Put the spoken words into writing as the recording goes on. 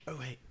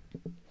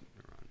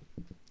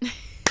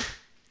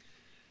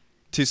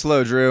Too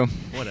slow, Drew.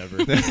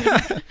 Whatever.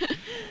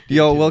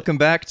 Yo, welcome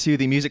back to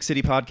the Music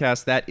City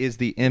Podcast. That is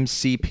the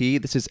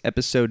MCP. This is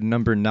episode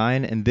number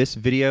 9, and this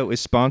video is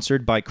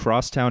sponsored by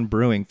Crosstown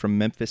Brewing from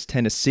Memphis,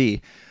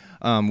 Tennessee.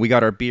 We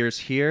got our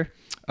beers here.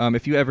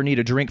 If you ever need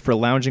a drink for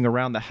lounging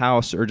around the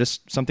house or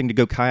just something to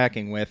go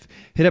kayaking with,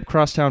 hit up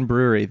Crosstown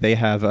Brewery. They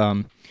have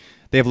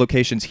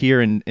locations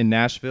here in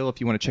Nashville. If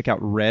you want to check out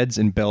Reds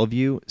in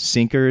Bellevue,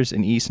 Sinkers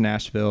in East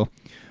Nashville,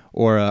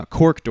 or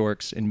Cork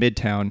Dorks in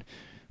Midtown.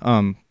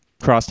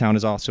 Crosstown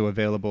is also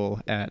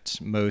available at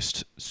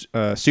most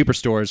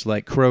superstores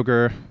like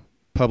Kroger,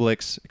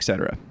 Publix,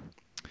 etc.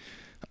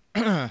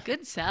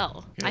 Good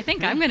sell. I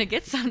think I'm going to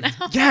get some now.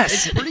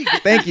 Yes! It's pretty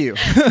good. Thank you.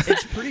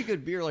 It's pretty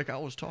good beer. Like, I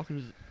was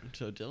talking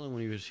to Dylan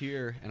when he was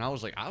here, and I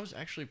was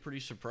actually pretty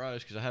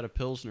surprised because I had a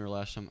Pilsner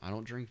last time. I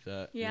don't drink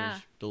that. Yeah. It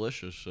was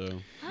delicious. So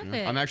Love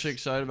it. I'm actually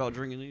excited about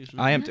drinking these.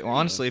 I am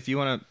honestly. If you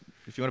want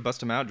to bust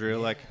them out, Drew,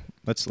 like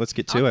let's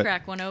get to I'll it.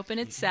 crack one open.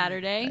 It's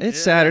Saturday. It's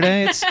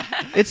Saturday.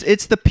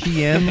 It's the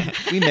PM.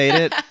 We made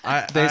it.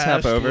 Day's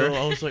half over. Will,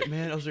 I was like,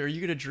 are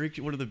you gonna drink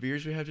one of the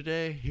beers we have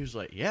today? He was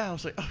like, yeah. I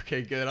was like,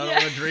 okay, good. I don't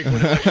want to drink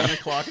one at 10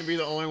 o'clock and be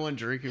the only one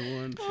drinking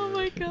one. So. Oh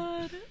my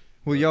god.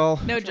 Well, y'all.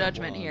 No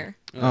judgment here.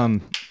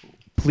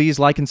 Please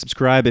like and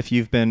subscribe if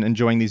you've been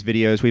enjoying these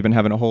videos. We've been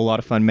having a whole lot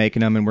of fun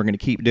making them, and we're going to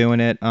keep doing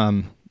it.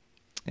 And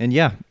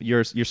yeah,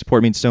 your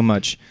support means so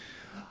much.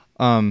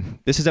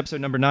 This is episode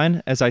number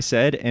 9, as I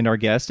said, and our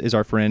guest is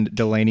our friend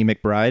Delaney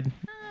McBride.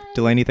 Hi.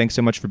 Delaney, thanks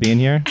so much for being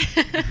here.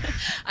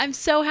 I'm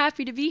so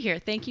happy to be here.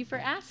 Thank you for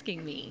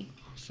asking me.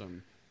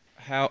 Awesome.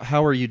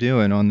 How are you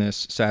doing on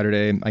this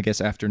Saturday, I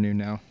guess, afternoon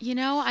now? You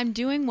know, I'm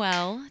doing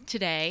well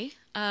today.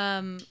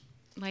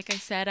 Like I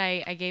said,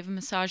 I gave a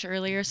massage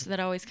earlier, so that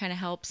always kind of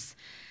helps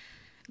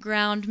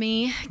ground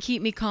me,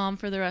 keep me calm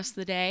for the rest of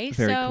the day.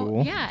 Very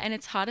cool. Yeah, and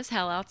it's hot as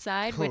hell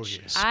outside, which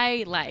yes.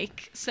 I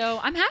like. So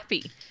I'm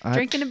happy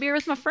drinking a beer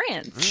with my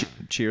friends.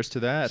 Cheers to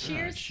that.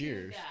 Cheers.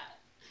 Cheers.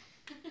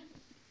 To that.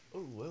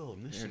 Oh, well,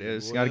 There it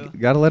is.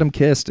 Gotta let him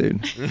kiss,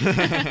 dude.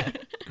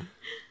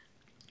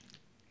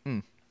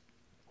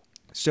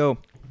 So,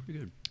 Pretty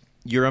good.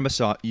 you're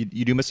a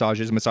you do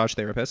massages, a massage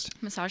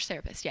therapist. Massage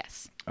therapist,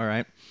 yes. All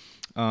right.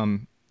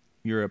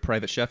 You're a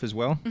private chef as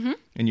well, Mm-hmm.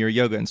 and you're a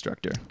yoga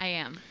instructor. I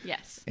am,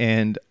 yes.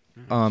 And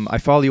I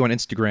follow you on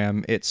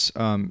Instagram. It's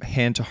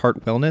Hand to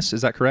Heart Wellness.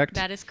 Is that correct?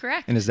 That is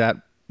correct.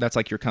 And that's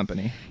like your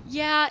company?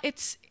 Yeah,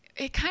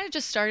 it kind of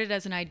just started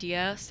as an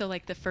idea. So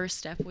like the first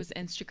step was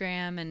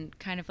Instagram and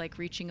kind of like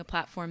reaching a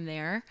platform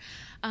there.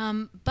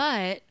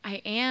 But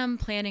I am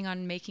planning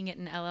on making it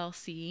an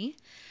LLC,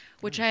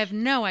 which I have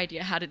no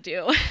idea how to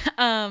do.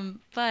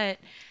 But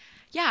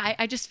yeah,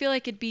 I just feel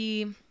like it'd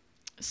be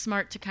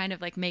smart to kind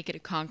of like make it a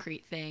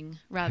concrete thing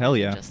rather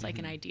than just like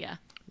an idea.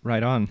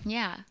 Right on.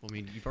 Yeah. Well, I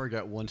mean, you've already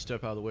got one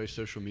step out of the way.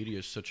 Social media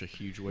is such a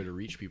huge way to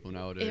reach people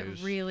nowadays.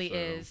 It really so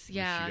is. at least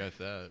Yeah. you got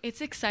that. It's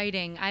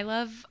exciting. I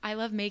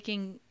love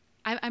making.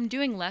 I'm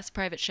doing less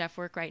private chef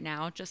work right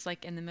now, just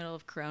like in the middle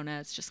of Corona.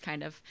 It's just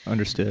kind of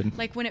Understood.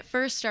 like when it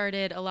first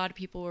started, a lot of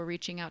people were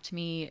reaching out to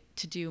me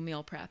to do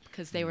meal prep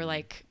because they were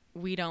like,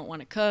 we don't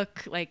want to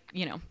cook, like,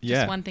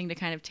 just one thing to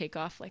kind of take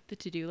off like the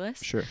to-do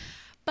list. Sure.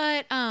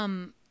 But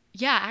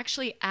yeah,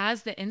 actually,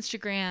 as the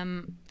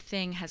Instagram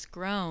thing has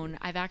grown,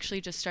 I've actually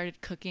just started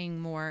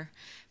cooking more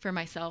for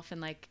myself and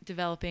like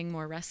developing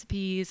more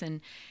recipes.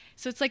 And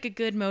so it's like a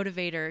good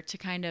motivator to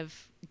kind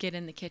of get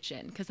in the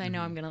kitchen because I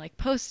know I'm going to like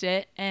post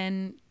it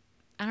and,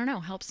 I don't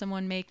know, help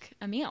someone make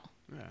a meal.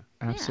 Yeah.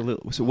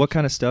 Absolutely. So what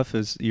kind of stuff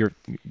is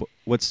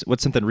what's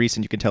something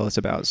recent you can tell us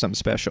about, something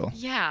special?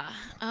 Yeah.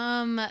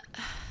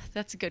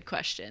 That's a good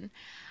question.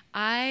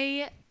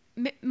 My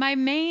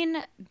main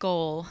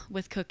goal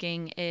with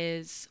cooking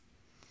is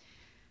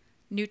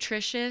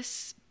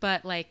nutritious,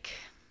 but like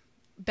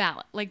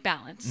balanced.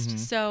 Mm-hmm.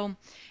 So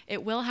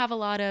it will have a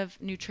lot of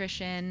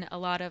nutrition, a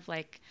lot of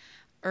like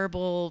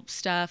herbal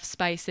stuff,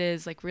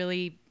 spices, like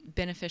really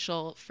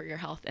beneficial for your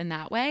health in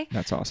that way.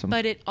 That's awesome.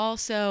 But it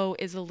also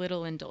is a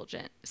little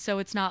indulgent. So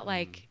it's not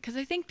like, because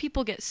I think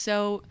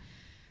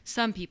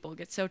some people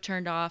get so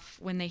turned off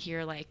when they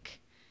hear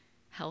like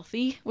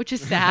healthy, which is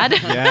sad.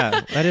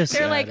 Yeah, that is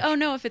They're sad. like, oh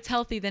no, if it's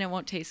healthy, then it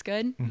won't taste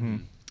good. Mm-hmm.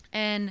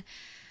 And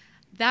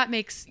that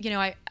makes,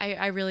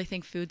 I really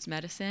think food's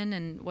medicine,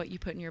 and what you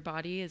put in your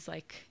body is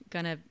like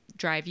gonna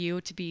drive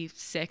you to be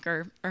sick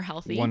or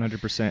healthy.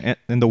 100%.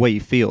 And the way you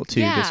feel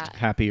too, just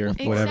happy or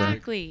whatever.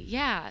 Exactly.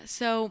 Yeah.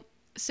 So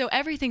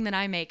everything that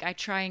I make, I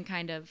try and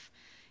kind of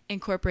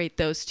incorporate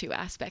those two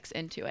aspects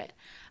into it.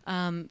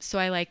 So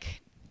I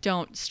like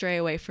don't stray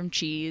away from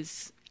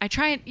cheese. I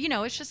try and,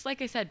 it's just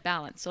like I said,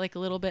 balance. So like a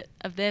little bit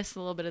of this, a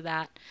little bit of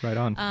that. Right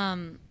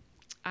on.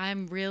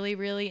 I'm really,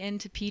 really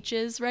into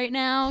peaches right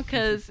now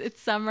because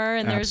it's summer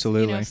and there's,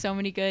 Absolutely. so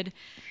many good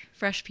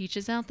fresh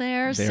peaches out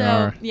there. There So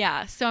are.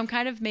 yeah, so I'm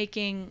kind of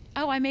making,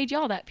 I made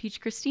y'all that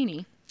peach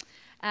crostini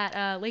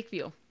at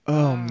Lakeview.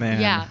 Oh man.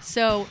 Yeah,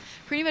 so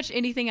pretty much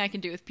anything I can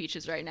do with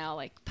peaches right now,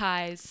 like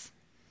pies,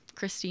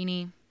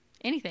 crostini,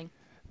 anything.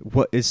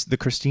 What is the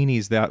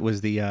crostinis? That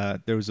was the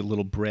there was a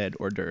little bread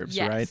hors d'oeuvres,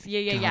 Yes. right?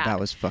 Yeah. God, that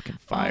was fucking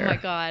fire. Oh my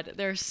God,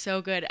 they're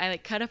so good. I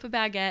like cut up a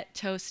baguette,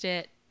 toast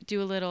it,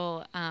 do a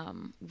little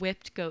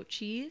whipped goat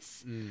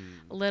cheese,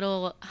 a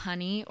little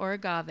honey or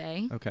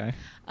agave. Okay.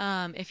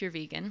 If you're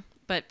vegan.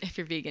 But if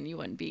you're vegan, you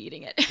wouldn't be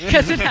eating it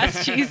because it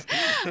has cheese.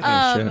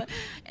 Shit.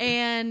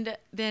 And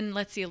then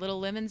let's see, a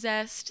little lemon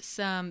zest,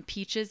 some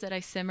peaches that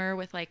I simmer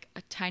with like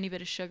a tiny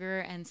bit of sugar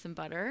and some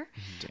butter,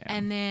 Damn.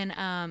 and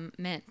then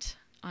mint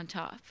on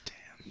top. Damn.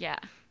 Yeah,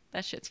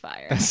 that shit's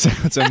fire. That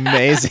sounds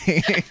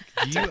amazing.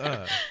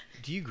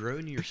 Do you grow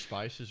any of your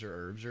spices or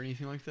herbs or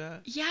anything like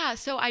that? Yeah,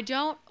 so I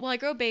don't. Well, I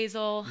grow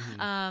basil,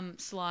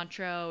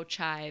 cilantro,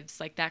 chives,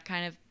 like that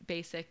kind of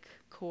basic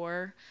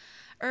core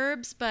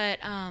herbs, but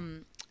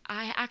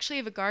I actually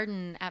have a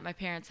garden at my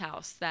parents'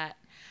 house that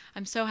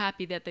I'm so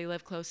happy that they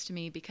live close to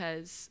me,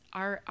 because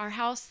our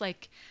house,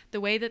 like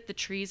the way that the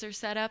trees are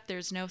set up,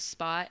 there's no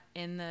spot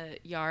in the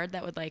yard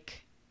that would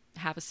like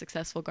have a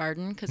successful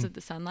garden because of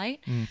the sunlight.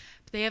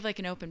 But they have like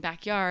an open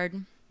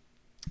backyard.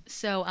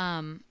 So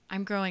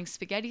I'm growing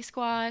spaghetti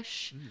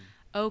squash,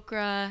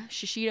 okra,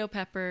 shishito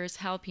peppers,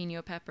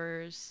 jalapeno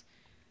peppers,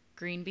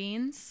 green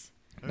beans.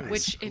 Oh,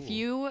 Which cool. if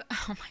you,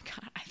 oh my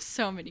God, I have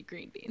so many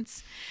green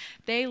beans.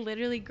 They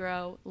literally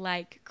grow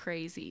like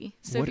crazy.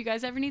 So What- if you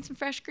guys ever need some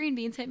fresh green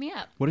beans, hit me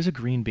up. What does a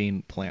green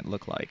bean plant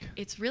look like?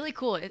 It's really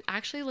cool. It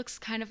actually looks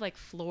kind of like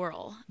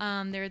floral.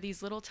 There are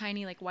these little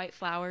tiny like white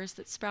flowers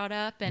that sprout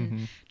up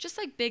and just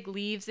like big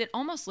leaves. It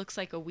almost looks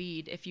like a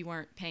weed if you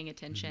weren't paying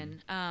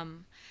attention.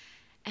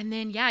 And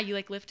then, yeah, you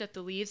like lift up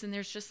the leaves and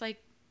there's just like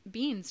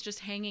beans just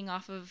hanging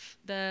off of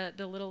the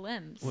little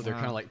limbs. Well, they're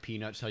kind of like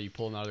peanuts, how you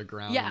pull them out of the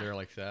ground Yeah. and they're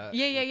like that.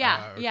 Yeah.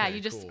 Ah, Yeah, okay,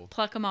 you just cool.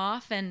 pluck them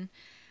off and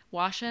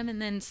wash them and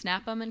then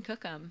snap them and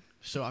cook them.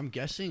 So I'm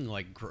guessing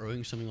like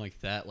growing something like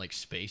that, like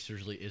space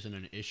usually isn't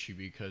an issue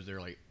because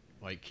they're like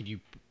can you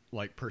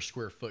like per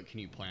square foot can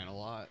you plant a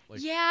lot?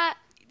 Like Yeah,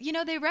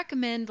 they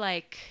recommend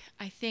like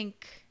I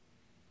think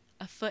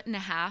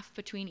 1.5 feet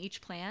between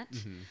each plant,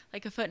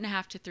 like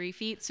 1.5 to 3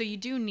 feet. So you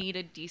do need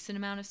a decent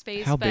amount of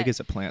space. How big but- is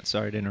a plant?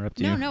 Sorry to interrupt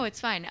you. No,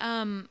 it's fine.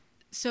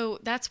 So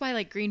that's why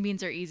like green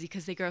beans are easy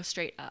because they grow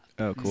straight up.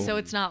 Oh, cool. So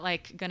it's not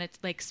like gonna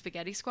like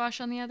spaghetti squash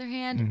on the other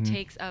hand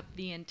takes up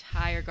the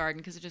entire garden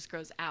because it just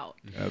grows out.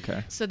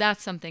 Okay. So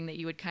that's something that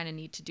you would kind of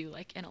need to do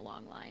like in a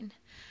long line.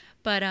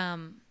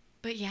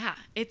 But yeah,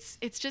 it's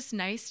just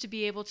nice to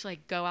be able to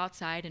like go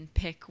outside and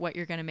pick what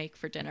you're gonna make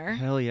for dinner.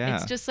 Hell yeah.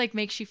 It's just like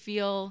makes you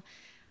feel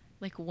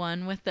like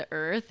one with the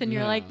earth, and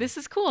you're Yeah. like, this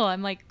is cool.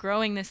 I'm like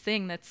growing this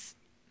thing that's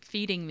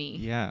feeding me.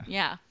 Yeah.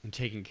 Yeah. and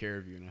taking care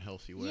of you in a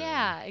healthy way.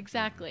 Yeah,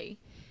 exactly.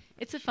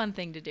 It's a fun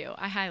thing to do.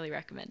 I highly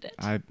recommend it.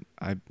 I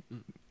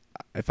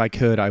if I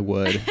could, I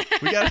would.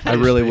 We got I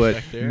really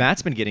would.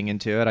 Matt's been getting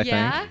into it, I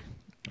Yeah? think.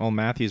 Old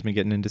Matthew's been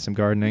getting into some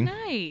gardening.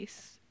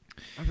 Nice.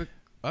 I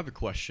have a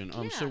question.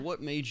 So Yeah.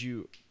 what made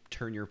you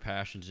turn your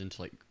passions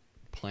into like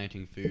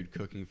planting food,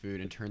 cooking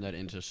food, and turn that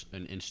into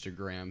an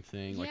Instagram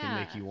thing? Like, and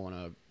make Yeah. you want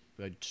to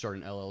start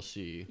an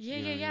LLC? Yeah,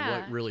 You know, yeah.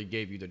 What really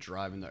gave you the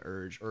drive and the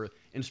urge, or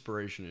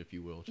inspiration, if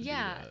you will, to do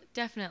that?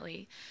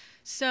 Definitely.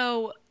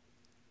 So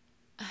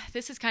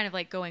this is kind of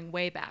like going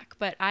way back,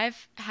 but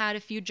I've had a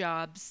few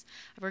jobs.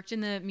 I've worked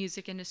in the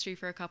music industry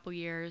for a couple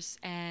years,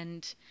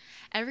 and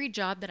every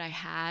job that I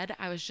had,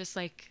 I was just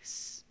like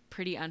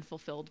pretty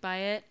unfulfilled by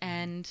it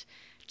and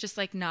just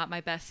like not my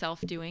best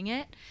self doing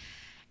it.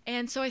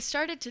 And so I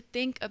started to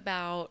think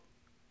about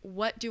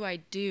what do I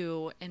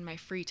do in my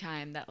free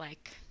time that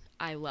like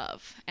I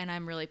love and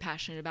I'm really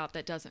passionate about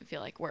that doesn't feel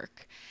like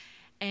work.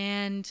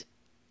 And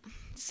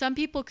some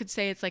people could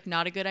say it's like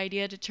not a good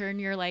idea to turn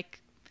your like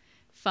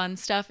fun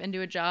stuff into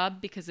a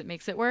job because it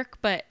makes it work,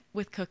 but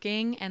with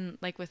cooking and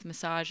like with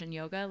massage and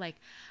yoga, like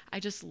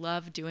I just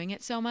love doing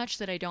it so much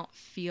that I don't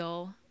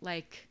feel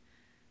like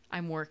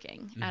I'm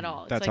working at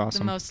all. It's That's like awesome.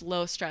 the most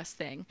low stress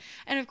thing.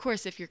 And of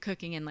course, if you're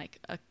cooking in like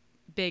a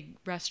big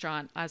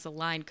restaurant as a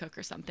line cook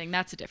or something,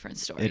 that's a different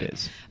story. It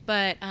is.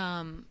 But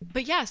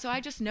yeah, so I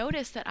just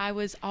noticed that I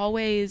was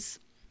always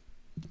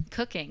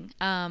cooking.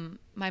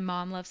 My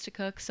mom loves to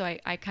cook, so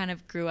I kind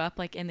of grew up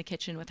like in the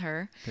kitchen with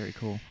her. Very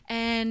cool.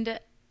 And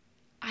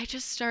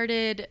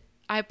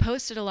I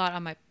posted a lot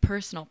on my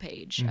personal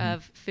page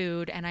of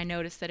food, and I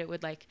noticed that it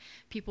would like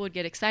people would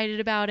get excited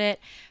about it.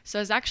 So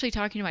I was actually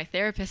talking to my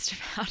therapist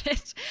about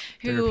it.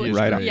 Therapy is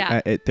Right. great.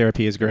 Yeah.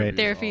 Therapy is great.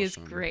 Therapy is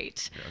awesome.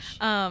 great.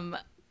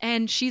 Yes.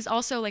 And she's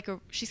also like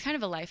she's kind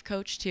of a life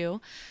coach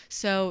too.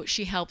 So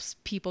she helps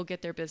people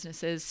get their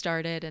businesses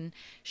started. And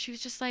she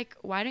was just like,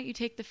 why don't you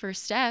take the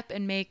first step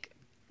and make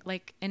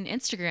like an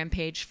Instagram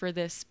page for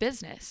this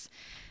business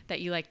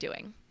that you like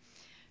doing?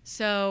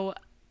 So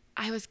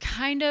I was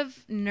kind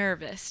of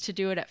nervous to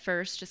do it at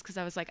first just because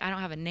I was like, I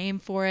don't have a name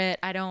for it.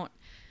 I don't,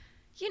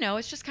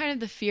 it's just kind of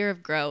the fear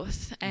of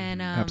growth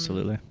and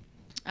Absolutely.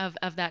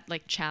 of that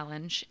like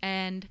challenge.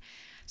 And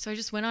so I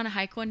just went on a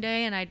hike one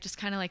day and I just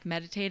kind of like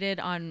meditated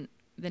on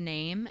the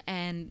name,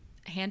 and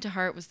Hand to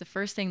Heart was the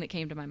first thing that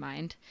came to my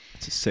mind.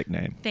 It's a sick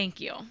name. Thank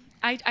you.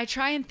 I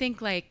try and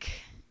think like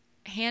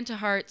hand to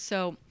heart.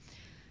 So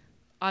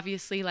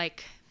obviously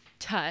like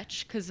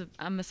touch because I'm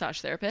a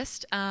massage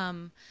therapist.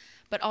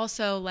 But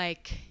also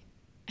like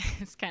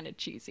it's kind of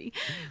cheesy,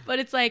 but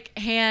it's like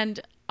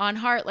hand on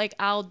heart. Like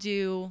I'll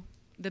do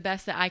the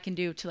best that I can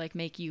do to like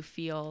make you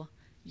feel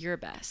your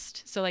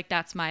best. So like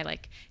that's my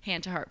like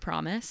hand to heart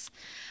promise.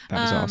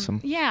 That is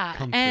awesome. Yeah.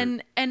 Comfort.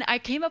 And I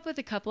came up with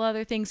a couple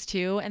other things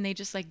too, and they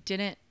just like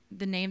the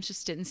names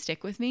just didn't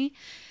stick with me.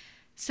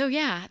 So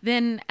yeah,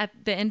 then at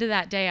the end of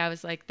that day I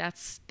was like,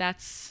 that's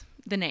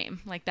the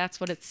name. Like that's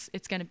what it's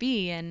going to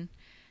be, and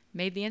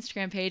made the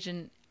Instagram page.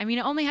 And I mean,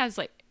 it only has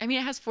like, it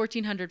has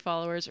 1,400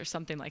 followers or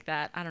something like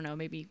that. I don't know,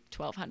 maybe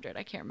 1,200.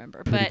 I can't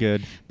remember. Pretty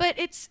good. But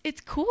it's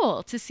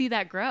cool to see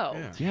that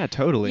grow. Yeah,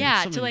 totally.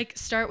 Yeah, to like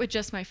start with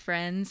just my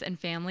friends and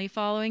family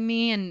following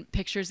me and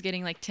pictures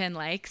getting like 10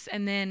 likes,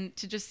 and then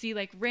to just see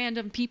like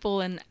random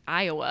people in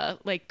Iowa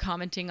like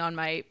commenting on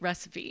my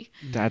recipe.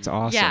 That's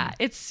awesome. Yeah,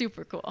 it's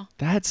super cool.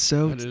 That's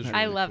so. That is really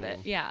I love cool. it.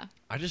 Yeah.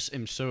 I just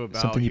am so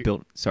about Something you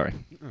built. Sorry.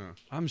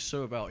 I'm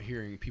so about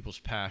hearing people's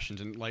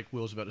passions, and like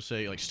Will's about to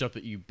say, like stuff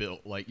that you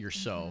built, like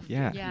yourself.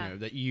 Yeah. Yeah. You know,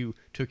 that you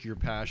took your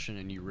passion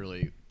and you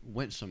really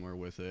went somewhere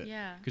with it.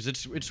 Yeah. Because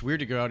it's weird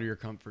to go out of your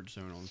comfort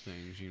zone on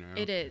things, you know.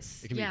 It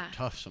is. It can yeah. be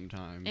tough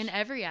sometimes. In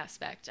every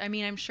aspect. I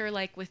mean, I'm sure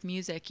like with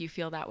music you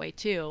feel that way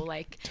too.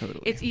 Like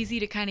Totally. it's easy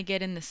to kind of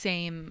get in the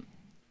same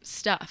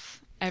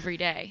stuff every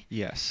day.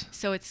 Yes.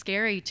 So it's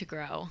scary to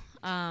grow.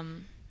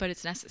 But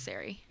it's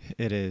necessary.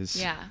 It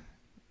is. Yeah.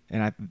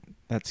 And I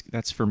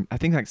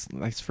think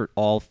that's for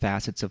all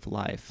facets of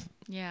life.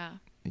 Yeah.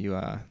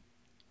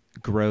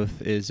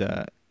 Growth is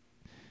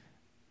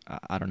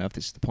I don't know if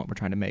this is the point we're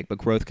trying to make, but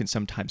growth can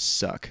sometimes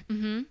suck,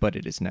 but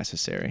it is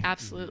necessary.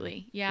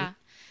 Absolutely. Yeah.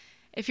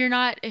 If you're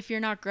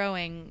not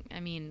growing, I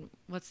mean,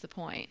 what's the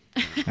point?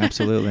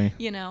 Absolutely.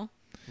 You know?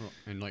 Well,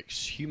 and like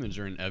humans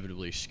are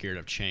inevitably scared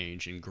of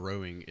change, and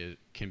growing it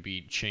can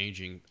be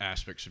changing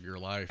aspects of your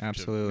life.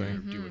 Absolutely. To, you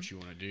know, do what you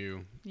want to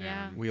do.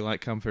 Yeah. And- We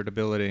like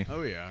comfortability.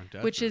 oh yeah.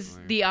 Definitely. Which is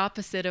the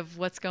opposite of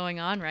what's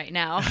going on right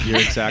now. You're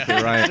exactly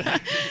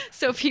right.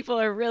 So people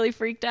are really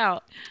freaked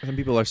out. Some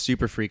people are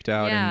super freaked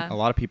out, Yeah. and a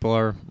lot of people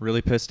are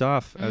really pissed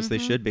off, as they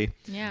should be.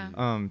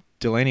 Yeah.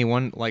 Delaney,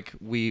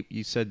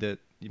 you said that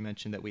you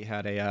mentioned that we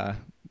had a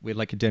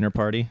dinner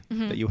party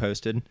that you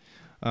hosted.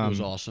 it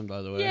was awesome,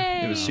 by the way.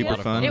 Yay. It was A super lot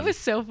of fun. It was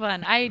so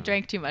fun. I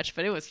drank too much,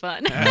 but it was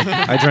fun.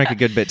 I drank a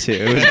good bit too.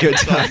 It was good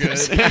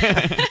times.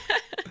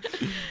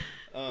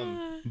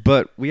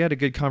 But we had a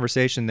good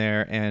conversation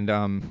there,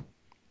 and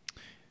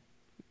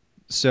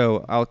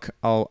so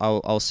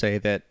I'll say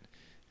that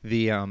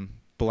the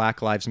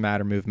Black Lives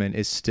Matter movement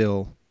is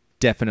still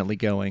definitely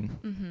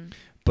going,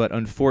 but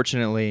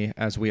unfortunately,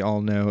 as we all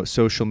know,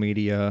 social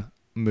media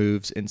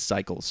moves in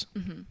cycles,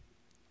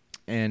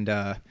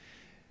 and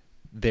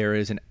there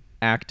is an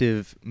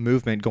active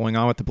movement going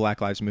on with the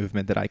Black Lives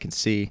movement that I can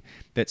see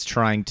that's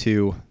trying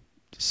to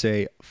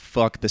say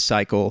fuck the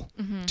cycle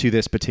to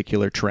this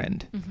particular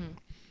trend.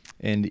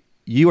 And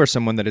you are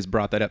someone that has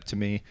brought that up to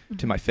me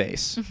to my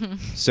face.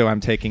 So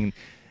I'm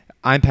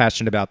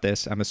passionate about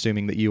this. I'm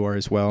assuming that you are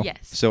as well. Yes.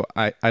 So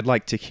I'd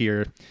like to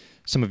hear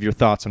some of your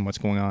thoughts on what's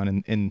going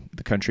on in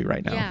the country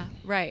right now. Yeah,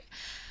 right.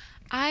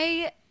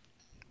 I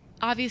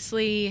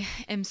obviously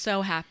am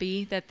so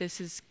happy that this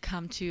has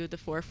come to the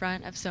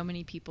forefront of so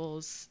many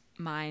people's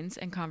minds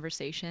and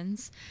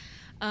conversations.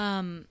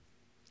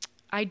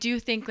 I do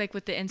think like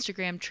with the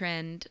Instagram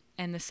trend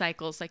and the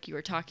cycles like you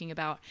were talking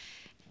about,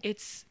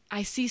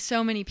 I see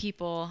so many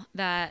people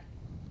that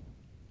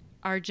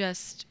are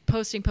just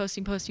posting,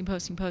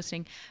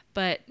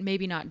 but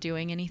maybe not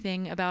doing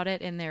anything about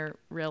it in their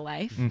real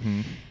life.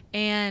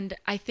 And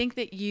I think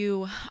that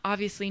you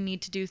obviously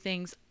need to do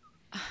things.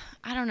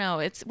 I don't know.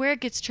 It's where it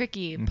gets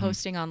tricky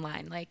posting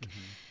online. Like,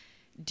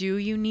 do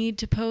you need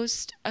to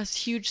post a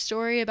huge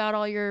story about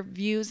all your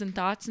views and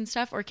thoughts and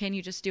stuff, or can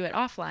you just do it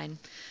offline?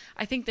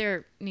 I think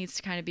there needs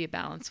to kind of be a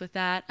balance with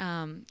that,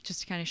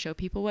 just to kind of show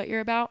people what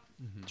you're about.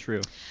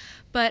 True.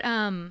 But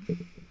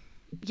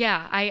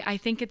yeah, I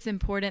think it's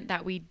important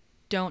that we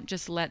don't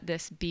just let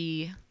this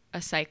be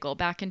a cycle.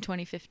 Back in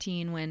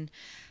 2015, when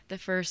the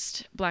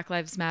first Black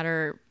Lives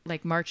Matter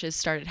like marches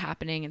started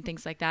happening and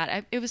things like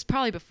that, it was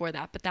probably before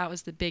that, but that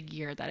was the big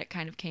year that it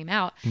kind of came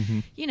out.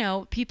 You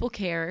know, people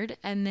cared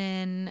and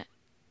then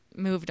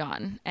moved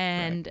on.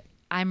 And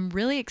I'm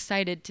really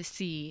excited to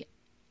see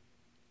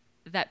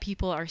that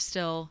people are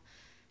still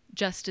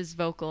just as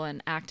vocal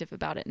and active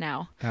about it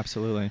now.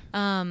 Absolutely.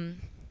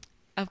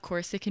 Of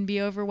course, it can be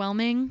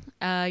overwhelming.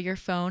 Your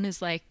phone is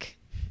like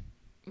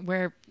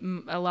where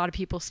a lot of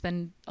people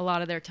spend a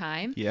lot of their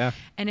time. Yeah.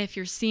 And if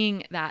you're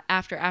seeing that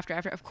after,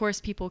 of course,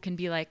 people can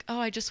be like, oh,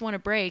 I just want a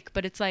break.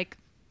 But it's like,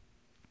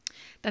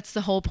 that's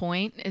the whole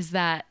point, is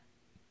that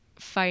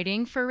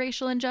fighting for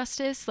racial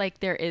injustice, like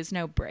there is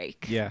no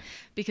break. Yeah.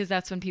 Because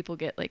that's when people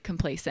get like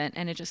complacent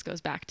and it just goes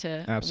back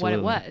to Absolutely. what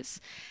it was.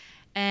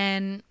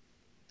 And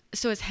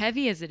so as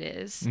heavy as it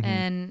is,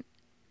 and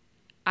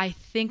I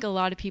think a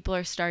lot of people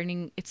are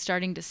starting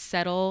to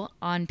settle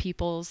on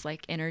people's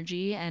like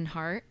energy and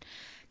heart.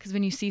 Because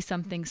when you see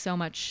something so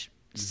much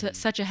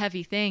such a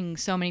heavy thing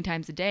so many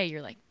times a day.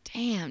 You're like,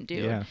 damn,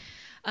 dude.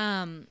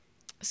 Yeah.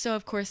 So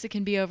of course it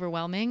can be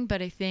overwhelming,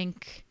 but I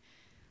think,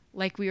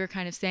 like we were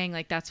kind of saying,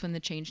 like that's when the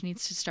change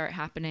needs to start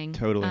happening.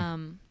 Totally.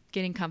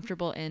 Getting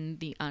comfortable in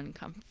the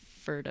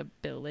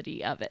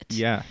uncomfortability of it.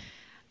 Yeah.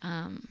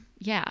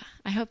 Yeah.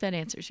 I hope that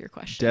answers your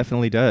question.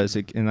 Definitely does.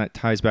 And that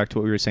ties back to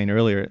what we were saying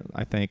earlier.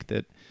 I think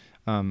that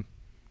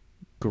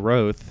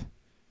growth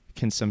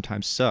can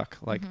sometimes suck.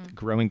 Like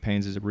growing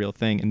pains is a real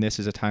thing. And this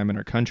is a time in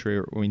our country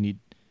where we need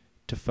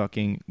to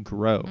fucking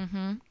grow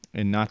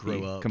and not Grow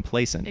be up.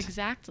 complacent.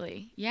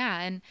 Exactly. Yeah.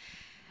 And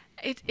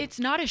it's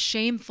not a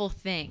shameful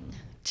thing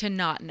to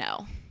not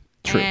know.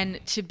 True.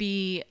 And to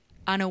be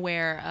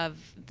unaware of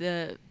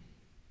the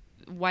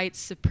white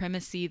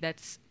supremacy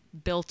that's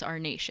built our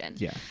nation.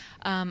 Yeah.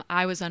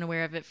 I was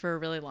unaware of it for a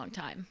really long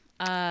time.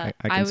 I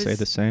can say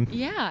the same.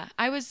 Yeah.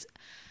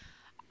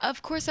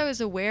 Of course I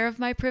was aware of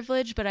my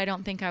privilege, but I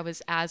don't think I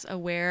was as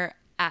aware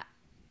at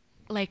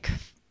like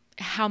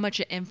how much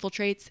it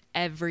infiltrates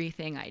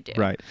everything I do.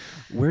 Right.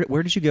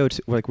 Where did you go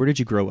to, like, where did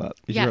you grow up?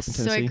 Did you grow up in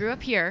So Tennessee? I grew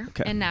up here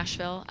Okay. in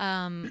Nashville,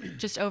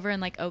 just over in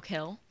like Oak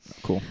Hill.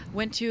 Cool.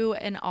 Went to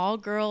an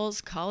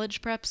all-girls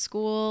college prep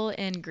school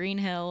in Green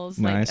Hills,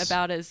 Nice. like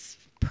about as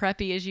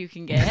preppy as you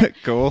can get.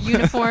 Cool.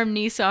 Uniform,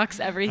 knee socks,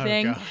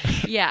 everything. Oh,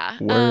 gosh. Yeah.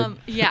 Word.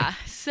 Yeah.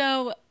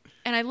 So,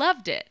 and I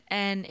loved it,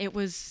 and it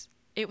was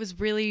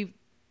really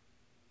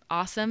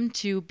awesome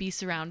to be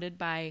surrounded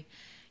by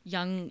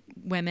young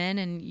women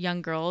and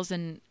young girls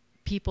and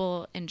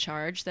people in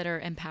charge that are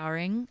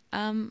empowering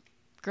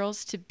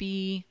girls to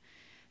be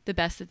the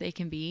best that they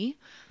can be.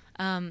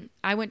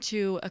 I went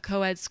to a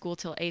co-ed school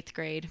till 8th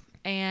grade,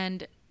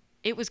 and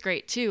it was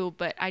great too,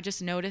 but I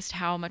just noticed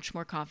how much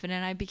more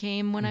confident I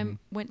became when I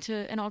went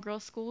to an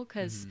all-girls school,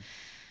 because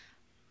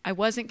I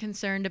wasn't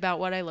concerned about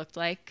what I looked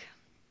like.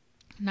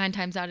 9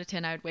 times out of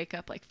 10, I would wake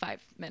up like 5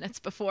 minutes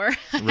before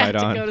I had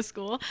to go to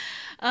school.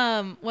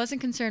 Wasn't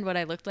concerned what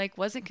I looked like.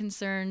 Wasn't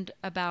concerned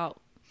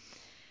about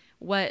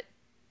what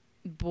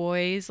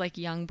boys, like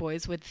young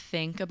boys, would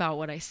think about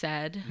what I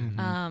said.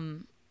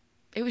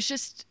 It was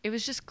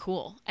just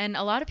cool. And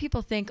a lot of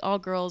people think all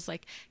girls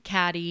like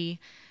catty,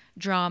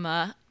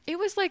 drama. It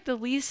was like the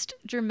least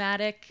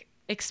dramatic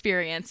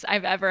experience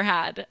I've ever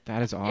had.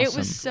 That is awesome. It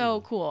was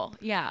so cool.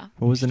 Yeah.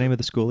 What was the name of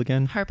the school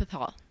again? Harpeth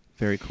Hall.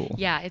 Very cool.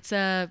 Yeah, it's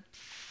a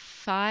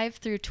 5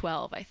 through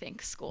 12, I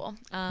think, school.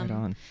 Right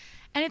on.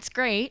 And it's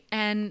great,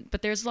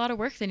 but there's a lot of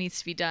work that needs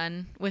to be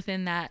done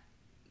within that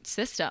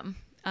system.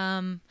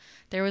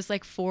 There was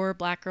like 4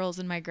 black girls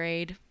in my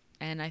grade,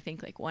 and I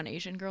think like 1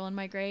 Asian girl in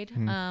my grade.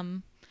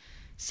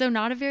 So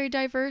not a very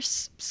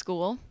diverse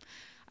school.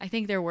 I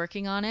think they're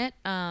working on it.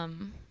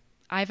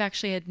 I've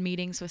actually had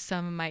meetings with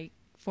some of my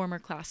former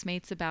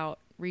classmates about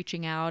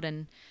reaching out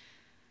and,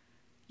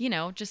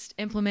 just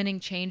implementing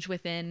change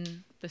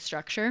within the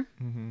structure,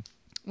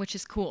 which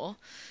is cool.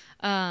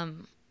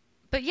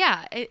 But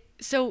yeah,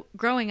 so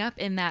growing up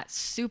in that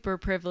super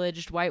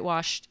privileged,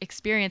 whitewashed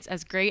experience,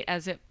 as great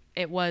as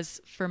it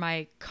was for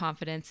my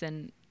confidence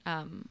and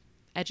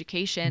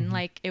education,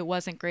 like it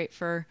wasn't great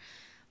for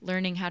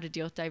learning how to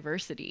deal with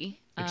diversity.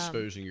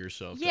 Exposing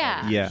yourself to Yeah,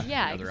 others and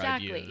yeah, other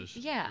exactly. ideas.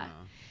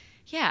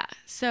 Yeah.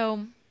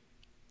 So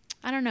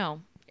I don't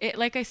know.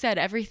 Like I said,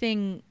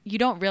 everything, you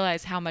don't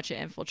realize how much it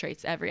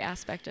infiltrates every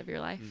aspect of your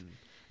life.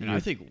 And I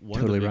think one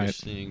totally of the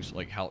biggest right. things,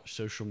 like how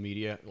social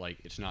media, like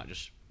it's not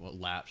just what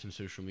laps in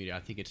social media. I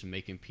think it's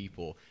making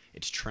people,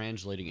 it's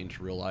translating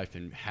into real life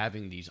and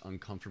having these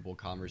uncomfortable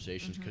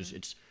conversations because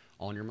it's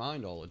on your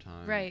mind all the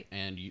time. Right.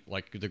 And you,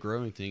 like the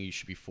growing thing, you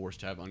should be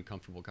forced to have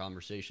uncomfortable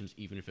conversations,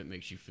 even if it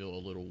makes you feel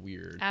a little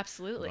weird.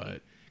 Absolutely.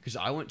 But because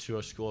I went to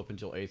a school up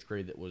until 8th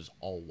grade that was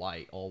all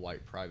white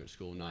private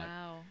school, not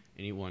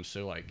anyone.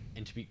 So like,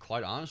 and to be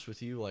quite honest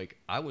with you, like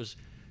I was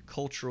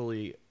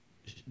culturally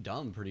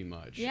dumb pretty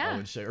much. I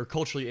would say, or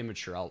culturally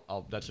immature.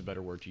 That's a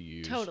better word to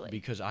use. Totally.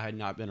 Because I had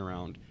not been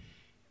around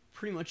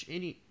pretty much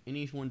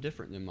anyone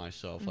different than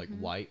myself, like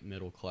white,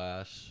 middle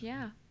class.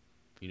 Yeah.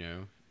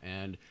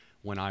 And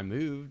when I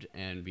moved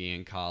and being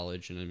in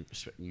college and then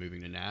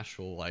moving to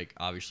Nashville, like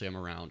obviously I'm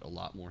around a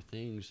lot more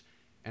things.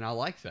 And I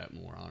like that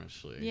more,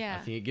 honestly. Yeah.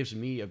 I think it gives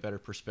me a better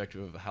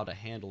perspective of how to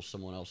handle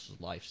someone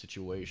else's life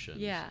situations.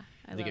 Yeah.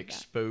 I think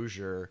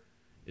exposure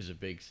is a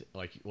big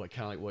kind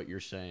of like what you're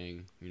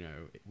saying.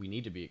 We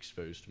need to be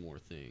exposed to more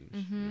things.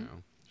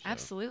 So,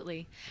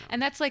 absolutely.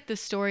 And that's like the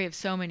story of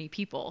so many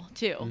people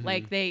too.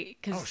 Like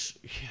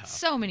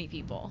so many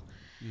people.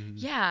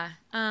 Yeah.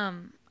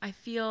 I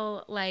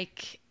feel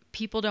like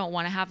people don't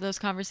want to have those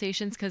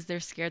conversations because they're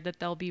scared that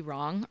they'll be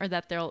wrong or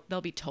that they'll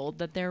be told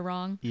that they're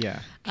wrong. Yeah.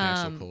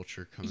 Cancel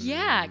culture coming in.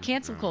 Yeah,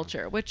 cancel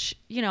culture, which,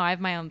 I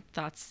have my own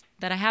thoughts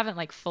that I haven't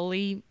like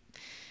fully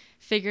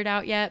figured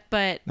out yet,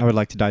 but I would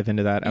like to dive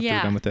into that after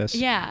we're done with this.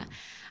 Yeah.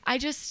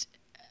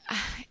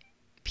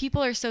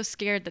 People are so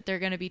scared that they're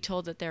going to be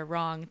told that they're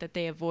wrong that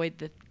they avoid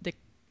the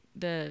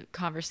the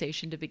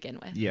conversation to begin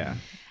with. Yeah.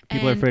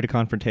 People are afraid of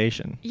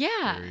confrontation.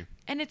 Yeah.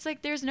 And it's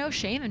like there's no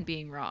shame in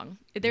being wrong.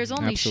 There's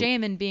only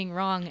shame in being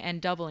wrong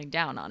and doubling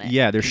down on it.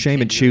 Yeah, there's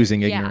shame in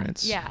choosing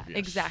ignorance. Yeah, yes.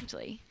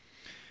 Exactly.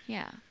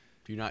 Yeah.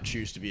 Do not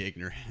choose to be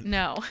ignorant.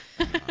 No.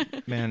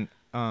 Man,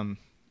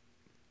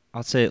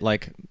 I'll say it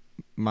like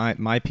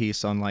my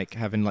piece on like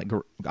having like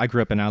I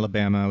grew up in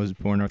Alabama. I was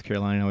born in North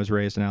Carolina. I was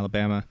raised in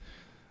Alabama.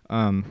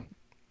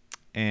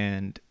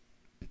 And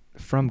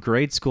from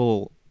grade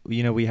school,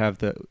 you know, we have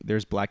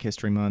there's Black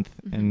History Month,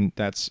 and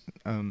that's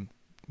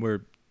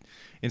where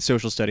in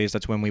social studies,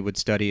 that's when we would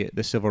study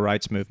the civil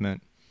rights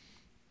movement.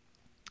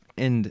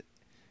 And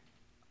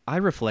I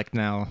reflect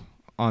now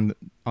on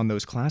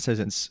those classes,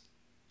 and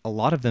a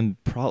lot of them,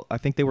 I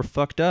think they were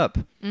fucked up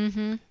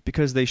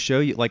because they show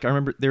you, like, I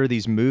remember there were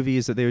these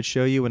movies that they would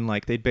show you, and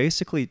like they'd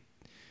basically,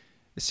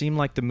 it seemed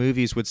like the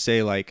movies would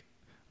say like,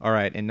 all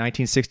right, in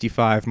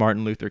 1965,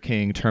 Martin Luther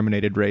King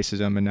terminated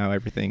racism, and now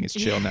everything is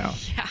chill now.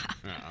 Yeah,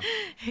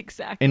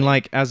 exactly. And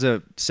like as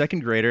a second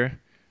grader,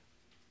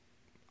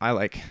 I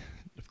like.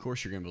 Of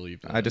course, you're gonna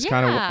believe that. I just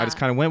kind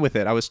of went with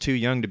it. I was too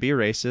young to be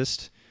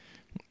racist,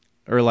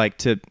 or like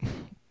to.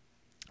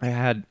 I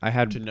had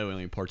to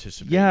knowingly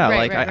participate. Yeah,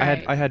 right, like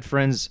I had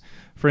friends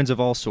of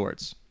all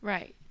sorts.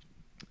 Right.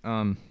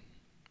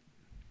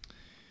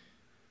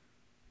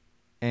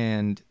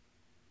 And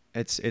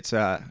it's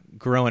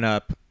growing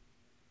up,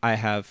 I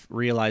have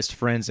realized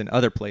friends in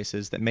other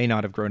places that may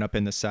not have grown up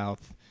in the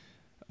South,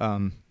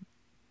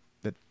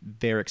 that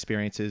their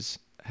experiences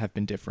have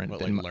been different.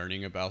 What, like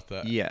learning about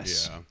that?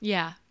 Yes.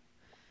 Yeah.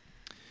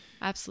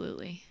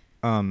 Absolutely.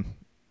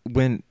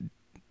 When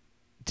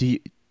do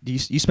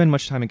you spend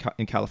much time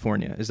in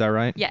California? Is that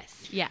right?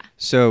 Yes. Yeah.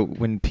 So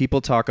when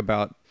people talk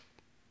about,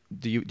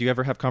 do you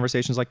ever have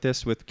conversations like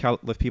this with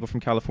people from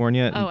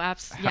California? Oh,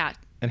 absolutely. Yeah.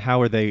 And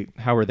how are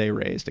they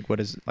raised? Like, what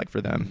is it like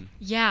for them?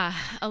 Yeah,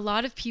 a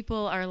lot of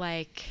people are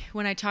like,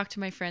 when I talk to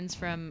my friends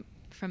from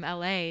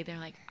LA, they're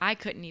like, I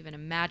couldn't even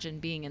imagine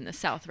being in the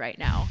South right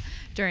now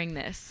during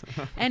this.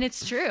 And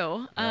it's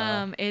true.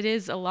 It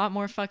is a lot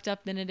more fucked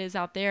up than it is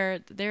out there.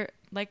 There's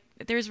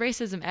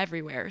racism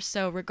everywhere.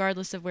 So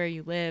regardless of where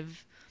you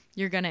live,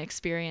 you're going to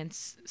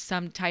experience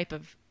some type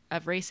of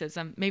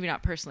racism. Maybe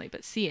not personally,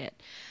 but see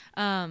it.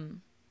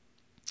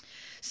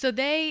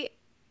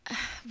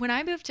 When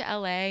I moved to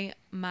LA,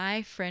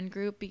 my friend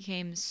group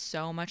became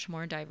so much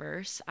more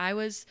diverse. I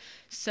was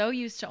so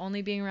used to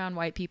only being around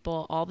white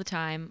people all the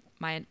time.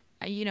 I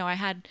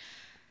had,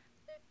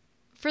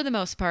 for the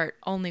most part,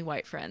 only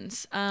white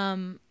friends.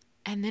 And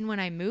then when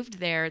I moved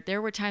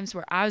there were times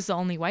where I was the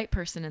only white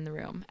person in the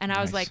room. And I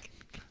was like,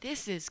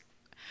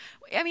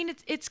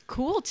 it's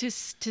cool to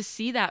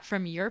see that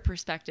from your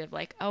perspective.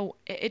 Like, oh,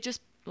 it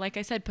just, like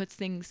I said, puts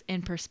things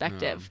in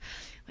perspective.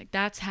 Like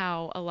that's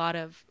how a lot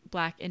of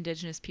Black,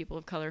 Indigenous people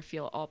of color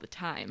feel all the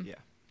time. Yeah.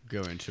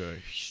 Go into a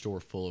store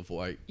full of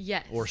white.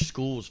 Yes. Or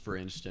schools, for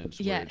instance.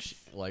 Yes. Which,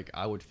 like,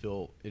 I would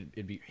feel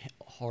it'd be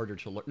harder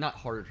to learn. Not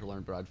harder to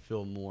learn, but I'd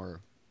feel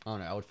more. I don't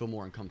know. I would feel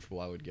more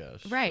uncomfortable, I would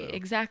guess. Right. So.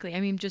 Exactly. I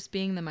mean, just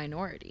being the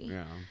minority.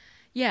 Yeah.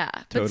 Yeah.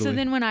 Totally. But so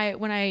then when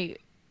I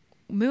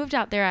moved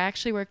out there, I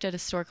actually worked at a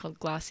store called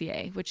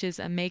Glossier, which is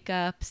a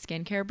makeup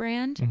skincare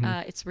brand.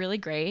 It's really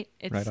great.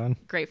 It's right on.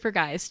 Great for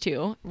guys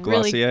too.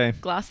 Glossier. Really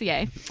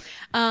Glossier.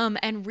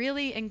 And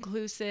really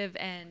inclusive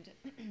and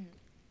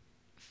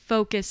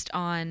focused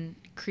on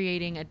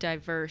creating a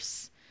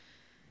diverse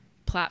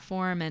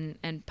platform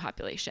and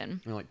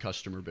population. And like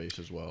customer base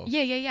as well.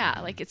 Yeah.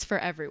 Mm-hmm. Like it's for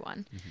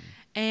everyone.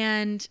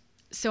 And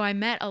so I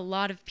met a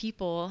lot of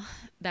people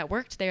that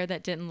worked there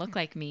that didn't look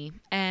like me.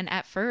 And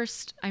at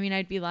first, I mean,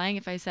 I'd be lying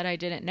if I said I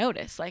didn't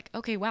notice. Like,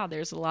 okay, wow,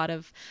 there's a lot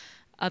of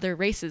other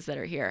races that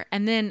are here.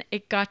 And then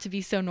it got to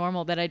be so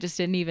normal that I just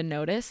didn't even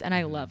notice. And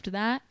I loved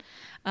that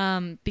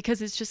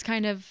because it's just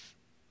kind of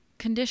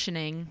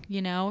conditioning,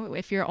 you know?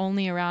 If you're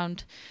only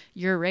around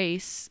your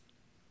race,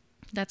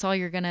 that's all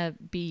you're going to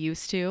be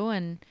used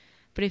to.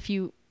 But if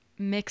you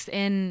mix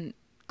in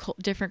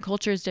different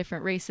cultures,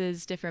 different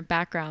races, different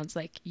backgrounds,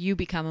 like you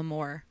become a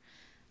more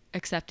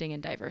accepting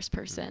and diverse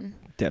person.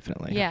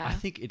 Definitely. Yeah. I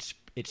think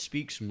it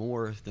speaks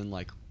more than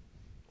like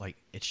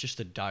it's just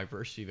the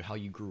diversity of how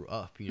you grew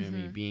up, you know what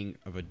I mean? Being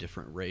of a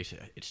different race,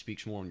 it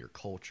speaks more on your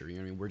culture, you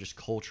know what I mean? We're just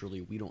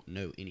culturally, we don't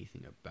know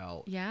anything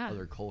about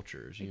other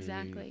cultures, you know what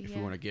I mean? If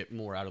we want to get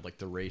more out of like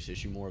the race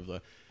issue, more of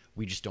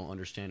we just don't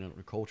understand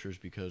other cultures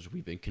because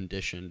we've been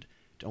conditioned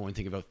to only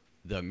think about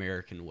the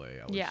American way,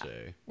 I would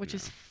say. Which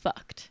is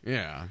fucked.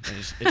 Yeah.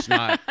 It's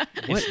not,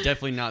 it's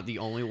definitely not the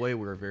only way.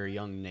 We're a very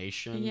young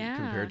nation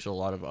compared to a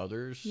lot of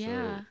others.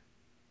 Yeah. So,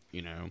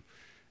 you know,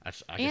 I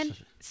and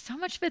guess. So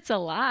much of it's a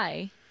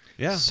lie.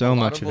 Yeah. So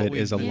much of it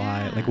is a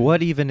lie. Like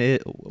what even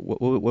it,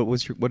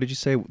 what did you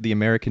say? The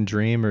American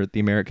dream or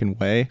the American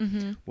way?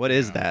 What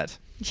is that?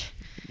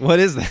 What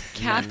is that?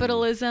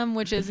 Capitalism,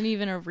 which isn't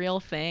even a real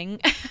thing.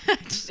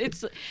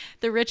 It's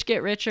the rich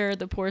get richer,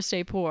 the poor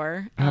stay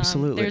poor.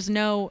 Absolutely. There's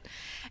no,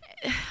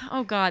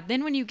 oh God.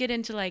 Then when you get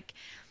into like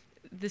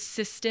the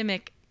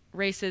systemic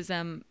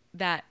racism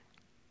that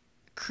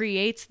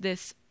creates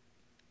this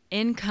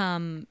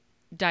income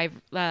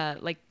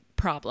like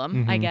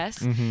problem, I guess.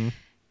 Mm-hmm.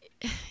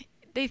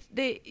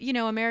 They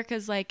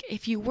America's like,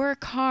 if you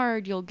work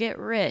hard, you'll get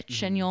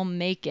rich and you'll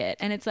make it.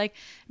 And it's like,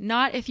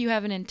 not if you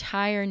have an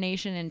entire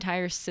nation,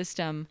 entire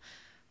system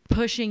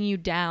pushing you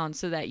down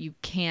so that you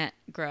can't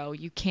grow,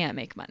 you can't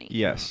make money.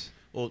 Yes.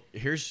 Well,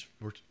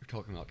 we're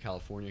talking about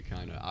California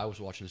kind of. I was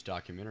watching this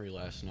documentary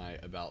last night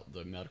about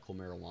the medical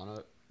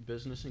marijuana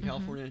business in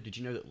California. Did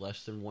you know that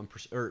less than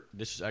 1%, or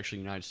this is actually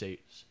the United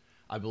States,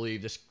 I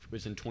believe this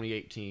was in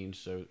 2018,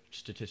 so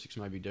statistics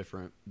might be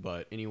different.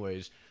 But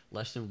anyways,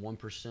 less than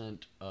 1%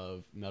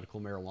 of medical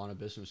marijuana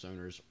business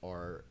owners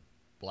are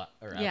Black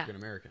or African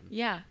American.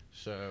 Yeah.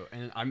 So,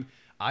 and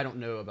I don't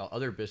know about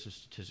other business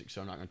statistics,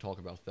 so I'm not going to talk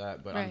about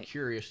that. But I'm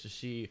curious to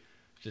see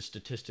the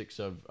statistics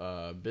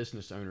of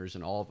business owners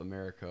in all of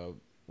America,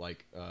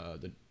 like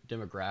the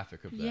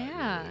demographic of that.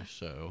 Yeah. Really.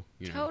 So,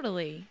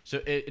 Totally.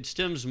 So it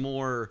stems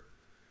more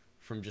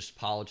from just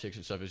politics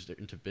and stuff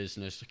into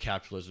business,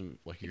 capitalism,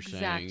 like you're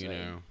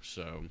saying,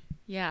 so.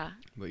 Yeah.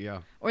 But yeah.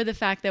 Or the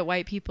fact that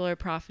white people are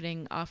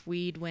profiting off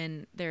weed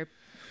when they're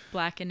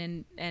Black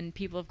and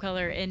people of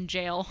color in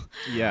jail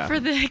for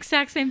the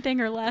exact same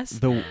thing or less.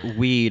 The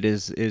weed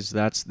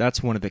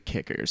that's one of the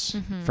kickers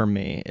for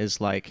me, is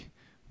like,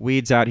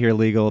 weed's out here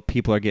legal,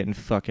 people are getting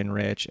fucking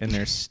rich, and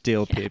there's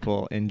still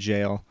people in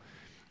jail.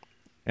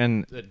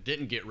 And that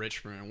didn't get rich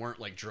from it and weren't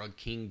like drug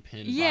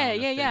kingpin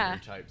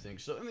type thing.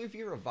 So I mean, if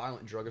you're a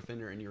violent drug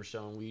offender and you're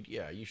selling weed,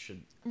 you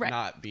should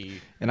not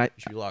be. And you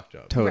should be locked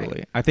up. Totally.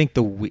 Right. I think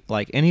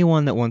like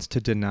anyone that wants to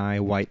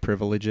deny white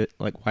privilege,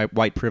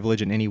 white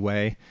privilege in any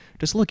way,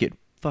 just look at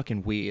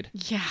fucking weed.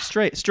 Yeah.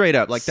 Straight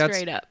up. Like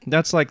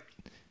that's like,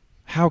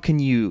 how can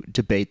you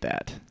debate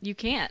that? You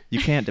can't.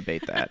 You can't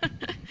debate that.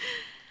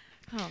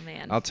 Oh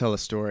man. I'll tell a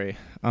story.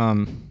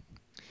 I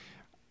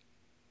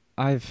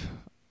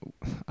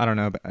don't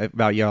know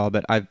about y'all,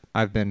 but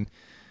I've been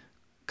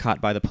caught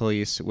by the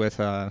police with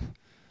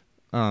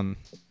some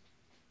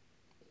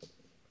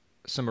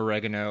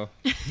oregano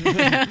before.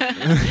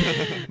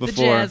 The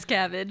jazz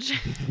cabbage.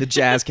 The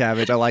jazz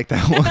cabbage, I like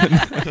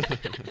that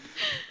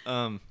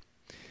one.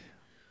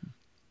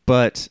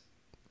 But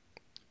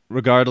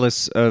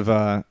regardless of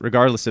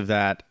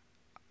that,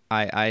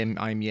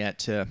 I'm yet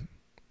to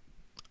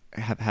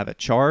have a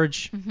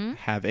charge,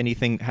 have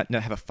anything,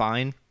 have a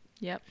fine.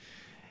 Yep.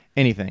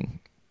 Anything.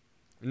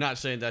 I'm not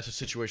saying that's a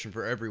situation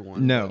for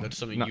everyone. No, that's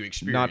something you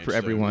experience. Not for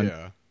everyone.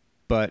 Yeah.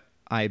 But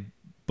I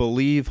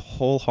believe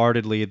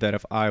wholeheartedly that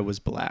if I was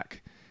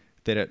Black,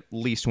 that at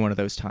least one of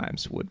those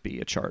times would be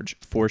a charge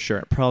for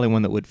sure. Probably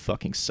one that would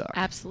fucking suck.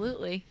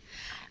 Absolutely.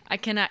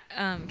 Can I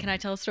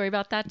tell a story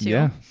about that too?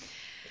 Yeah.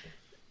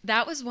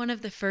 That was one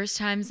of the first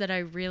times that I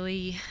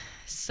really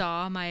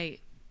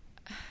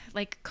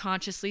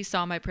consciously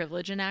saw my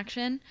privilege in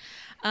action.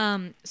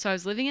 So I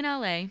was living in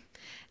LA.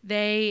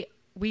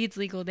 Weed's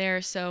legal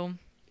there, so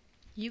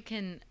you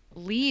can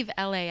leave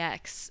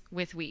LAX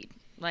with weed.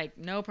 Like,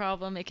 no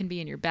problem. It can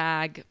be in your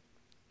bag,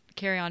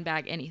 carry-on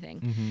bag,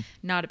 anything.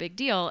 Not a big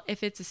deal.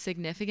 If it's a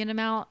significant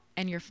amount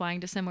and you're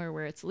flying to somewhere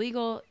where it's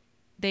legal,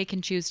 they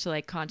can choose to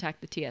like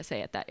contact the TSA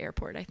at that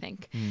airport, I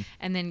think,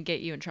 and then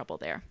get you in trouble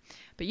there.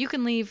 But you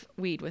can leave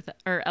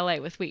LA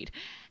with weed.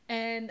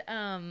 And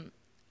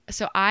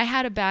so I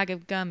had a bag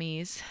of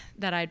gummies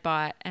that I'd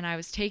bought, and I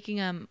was taking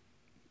them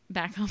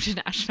back home to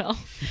Nashville.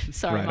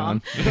 Sorry, right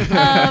Mom.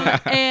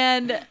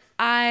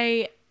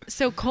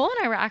 So Cole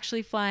and I were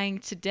actually flying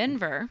to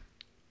Denver.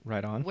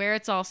 Right on. Where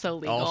it's also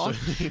legal.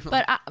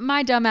 But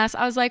my dumbass,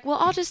 I was like, well,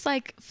 I'll just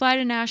like fly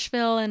to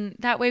Nashville, and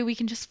that way we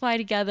can just fly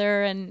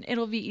together and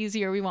it'll be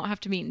easier. We won't have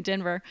to meet in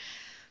Denver.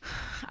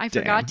 I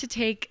forgot to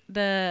take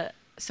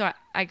so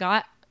I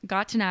got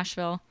to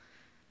Nashville,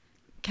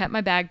 kept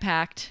my bag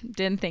packed,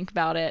 didn't think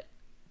about it,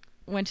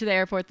 went to the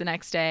airport the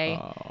next day.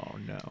 Oh,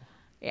 no.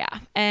 Yeah.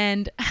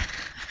 And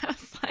I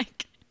was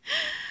like,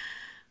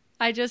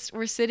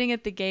 we're sitting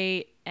at the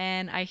gate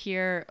and I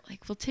hear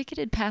like, will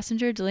ticketed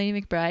passenger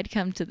Delaney McBride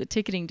come to the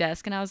ticketing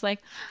desk? And I was like,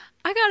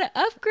 I got to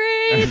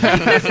upgrade.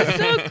 Like, this is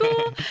so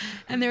cool.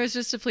 And there was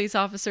just a police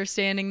officer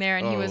standing there,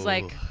 and he was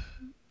like,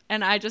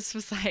 and I just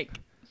was like,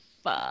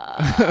 fuck.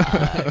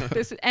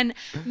 And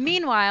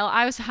meanwhile,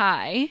 I was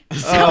high.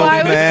 So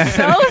I was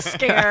so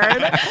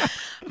scared.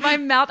 My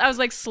mouth, I was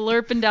like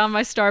slurping down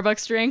my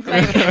Starbucks drink.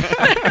 Like,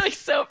 like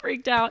so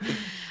freaked out.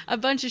 A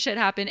bunch of shit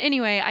happened.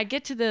 Anyway, I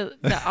get to the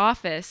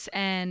office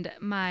and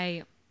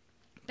my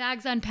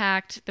bag's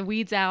unpacked, the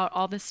weed's out,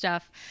 all this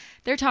stuff.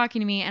 They're talking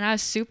to me and I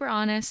was super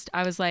honest.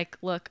 I was like,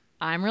 look,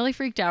 I'm really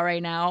freaked out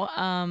right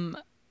now.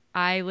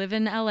 I live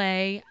in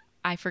LA.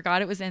 I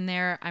forgot it was in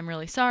there. I'm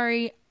really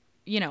sorry.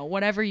 You know,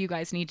 whatever you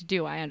guys need to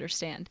do, I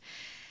understand.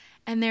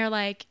 And they're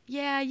like,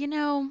 yeah, you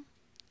know,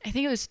 I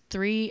think it was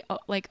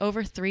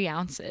over 3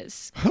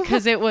 ounces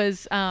because it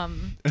was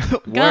gummy.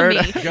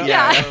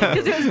 Yeah,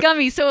 because it was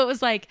gummy. So it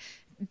was like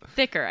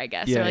thicker, I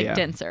guess, or like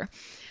denser.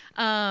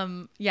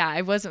 Yeah,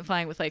 I wasn't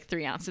flying with like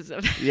 3 ounces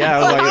of. Yeah, I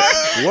was like,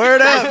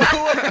 word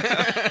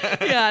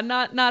up. Yeah,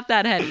 not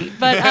that heavy,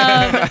 but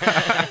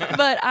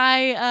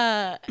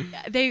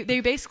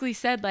they basically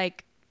said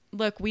like,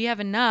 look, we have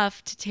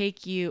enough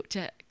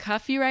to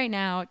cuff you right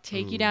now,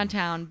 take you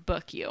downtown,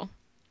 book you.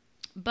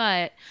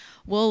 But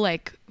we'll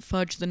like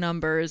fudge the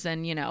numbers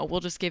and, we'll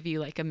just give you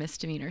like a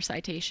misdemeanor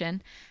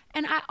citation.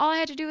 And all I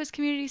had to do was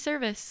community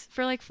service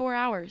for like 4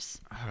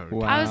 hours. Oh,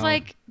 wow. I was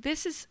like,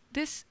 this,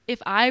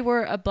 if I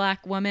were a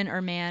black woman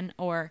or man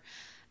or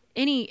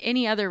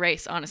any other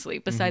race, honestly,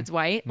 besides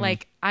white,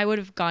 like I would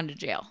have gone to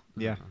jail.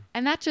 Yeah.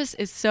 And that just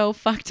is so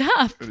fucked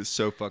up. It is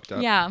so fucked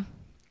up. Yeah.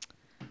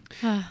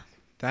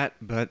 But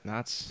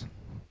that's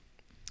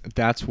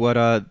what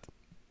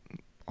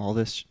all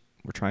this,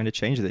 we're trying to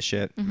change this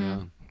shit.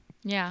 Mm-hmm.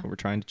 Yeah. That's what we're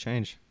trying to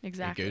change.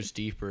 Exactly. It goes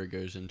deeper. It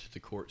goes into the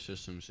court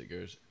systems. It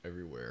goes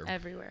everywhere.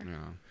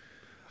 Yeah.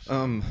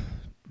 So.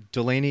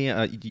 Delaney,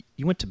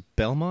 you went to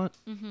Belmont?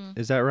 Mm-hmm.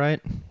 Is that right?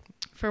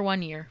 For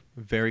 1 year.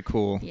 Very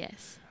cool.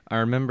 Yes. I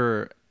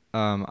remember.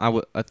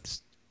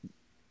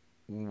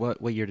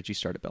 What year did you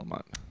start at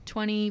Belmont?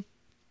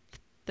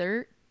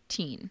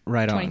 2013.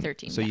 Right on.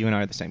 2013. So yeah. you and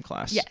I are the same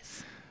class.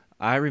 Yes.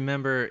 I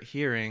remember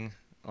hearing,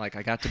 like,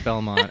 I got to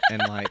Belmont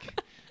and like.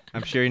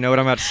 I'm sure you know what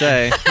I'm about to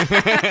say. You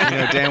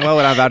know damn well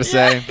what I'm about to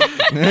say.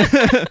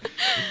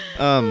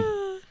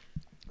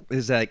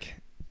 Is like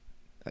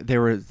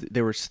there were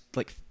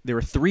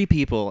 3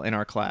 people in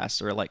our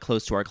class, or like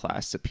close to our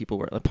class, that people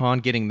were, upon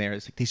getting there,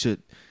 it's like these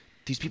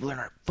people are in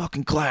our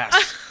fucking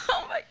class.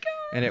 Oh my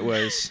god. And it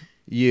was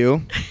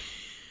you,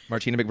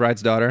 Martina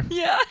McBride's daughter.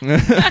 Yeah.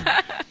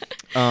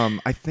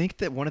 I think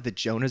that one of the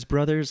Jonas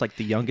brothers, like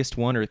the youngest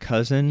one or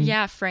cousin.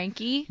 Yeah,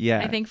 Frankie. Yeah.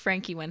 I think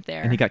Frankie went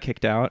there. And he got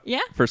kicked out. Yeah.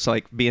 For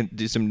like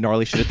do some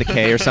gnarly shit at the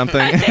K or something.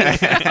 I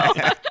think so.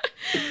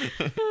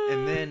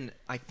 And then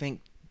I think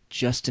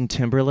Justin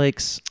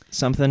Timberlake's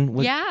something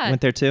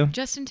went there too.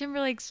 Justin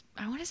Timberlake's,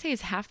 I want to say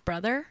his half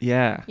brother.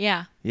 Yeah.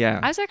 Yeah.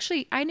 Yeah.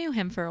 I knew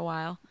him for a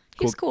while.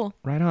 He's cool.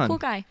 Right on. Cool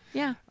guy.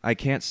 Yeah. I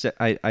can't say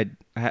I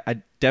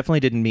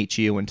definitely didn't meet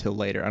you until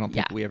later. I don't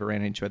think we ever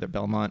ran into each other at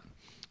Belmont.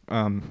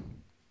 I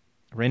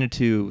ran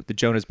into the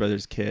Jonas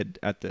Brothers kid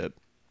at the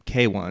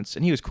K once,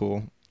 and he was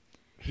cool.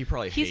 He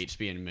probably hates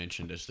being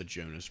mentioned as the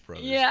Jonas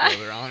Brothers Yeah.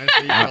 brother,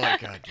 honestly. You're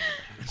like, God damn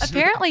it.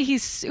 Apparently,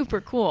 he's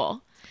super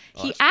cool.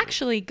 Oh, He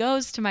actually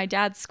goes to my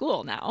dad's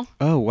school now.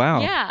 Oh,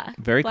 wow. Yeah.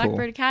 Very cool.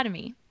 Blackbird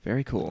Academy.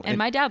 Very cool. And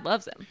my dad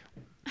loves him.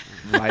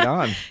 Right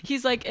on.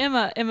 He's like,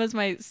 Emma's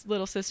my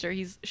little sister.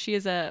 She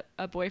is a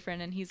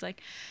boyfriend, and he's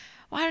like,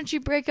 why don't you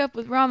break up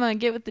with Rama and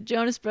get with the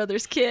Jonas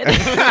Brothers kid?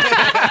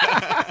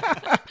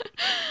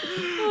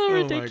 Oh,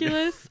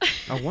 ridiculous.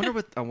 I wonder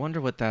what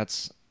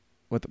that's.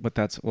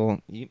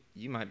 Well,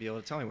 you might be able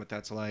to tell me what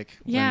that's like.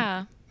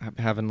 Yeah.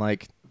 Having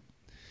like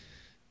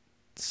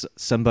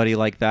somebody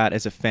like that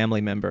as a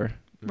family member.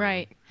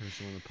 Right.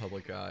 Who's in the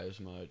public eye as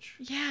much.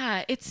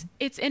 Yeah, it's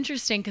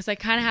interesting because I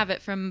kind of have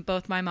it from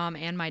both my mom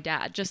and my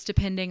dad, just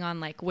depending on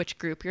like which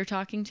group you're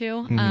talking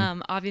to.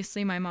 Mm-hmm.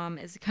 Obviously, my mom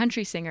is a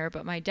country singer,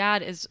 but my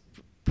dad is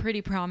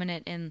pretty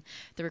prominent in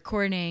the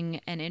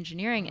recording and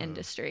engineering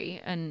industry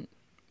and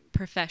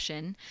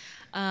profession.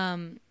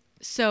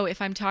 So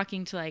if I'm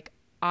talking to like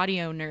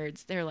audio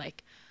nerds, they're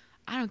like,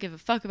 I don't give a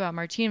fuck about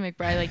Martina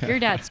McBride. Like, your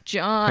dad's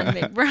John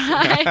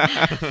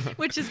McBride,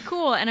 which is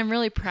cool. And I'm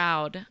really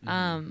proud.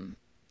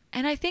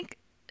 And I think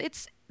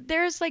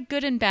there's like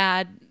good and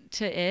bad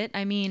to it.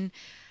 I mean,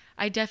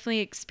 I definitely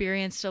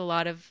experienced a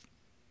lot of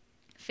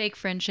fake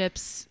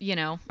friendships,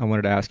 I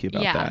wanted to ask you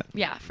about that.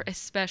 Yeah.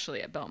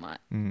 Especially at Belmont.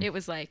 It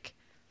was like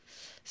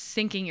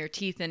sinking your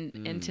teeth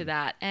into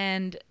that.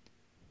 And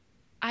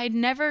I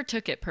never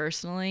took it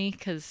personally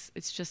because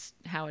it's just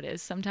how it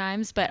is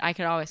sometimes, but I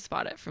could always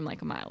spot it from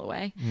like a mile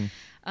away.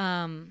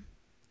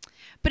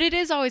 But it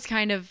is always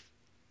kind of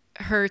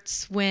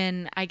hurts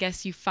when I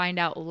guess you find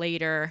out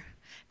later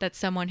that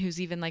someone who's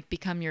even like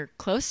become your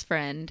close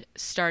friend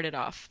started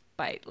off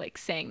by like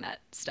saying that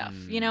stuff,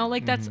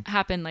 like that's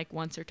happened like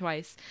once or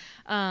twice.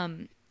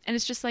 And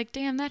it's just like,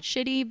 damn, that's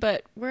shitty,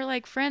 but we're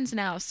like friends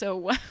now. So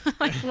what?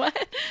 Like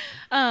what?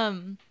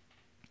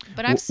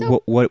 But I'm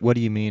so. What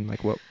do you mean?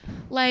 Like what?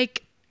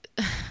 Like,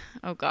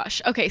 oh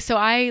gosh. Okay, so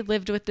I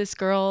lived with this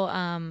girl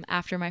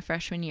after my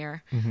freshman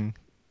year.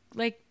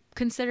 Like,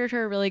 considered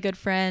her a really good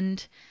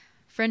friend.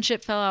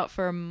 Friendship fell out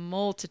for a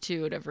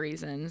multitude of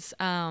reasons.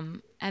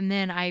 And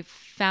then I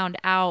found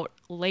out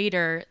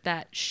later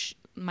that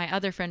my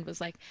other friend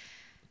was like,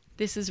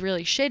 "This is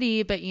really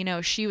shitty," but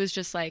she was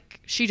just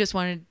like, she just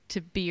wanted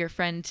to be your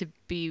friend to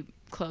be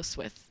close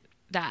with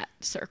that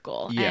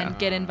circle and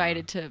get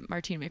invited to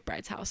Martina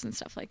McBride's house and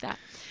stuff like that.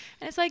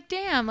 And it's like,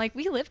 damn, like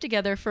we lived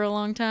together for a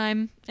long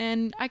time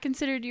and I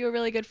considered you a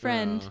really good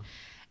friend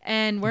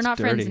and we're not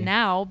friends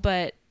now,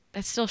 but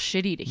that's still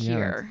shitty to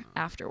hear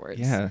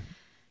afterwards.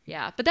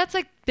 Yeah. But that's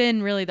like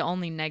been really the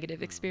only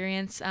negative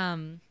experience.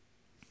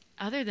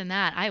 Other than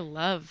that, I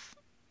love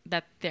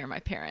that they're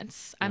my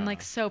parents. I'm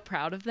like so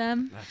proud of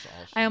them. That's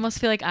awesome. I almost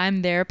feel like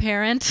I'm their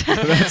parent.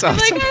 That's awesome. I'm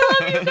like, I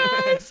love you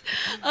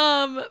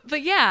guys.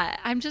 But yeah,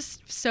 I'm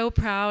just so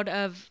proud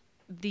of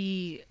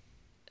the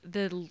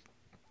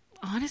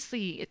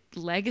honestly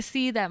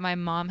legacy that my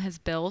mom has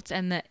built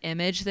and the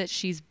image that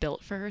she's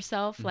built for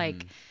herself.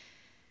 Like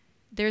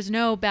there's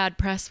no bad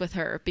press with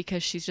her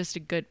because she's just a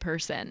good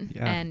person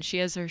and she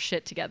has her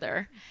shit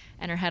together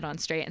and her head on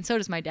straight. And so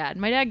does my dad.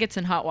 My dad gets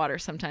in hot water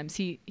sometimes.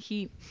 He's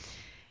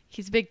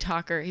a big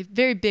talker. He's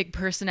very big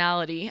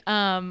personality.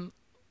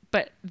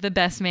 But the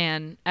best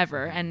man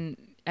ever. And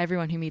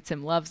everyone who meets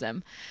him loves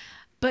him.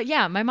 But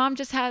yeah, my mom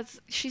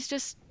she's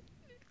just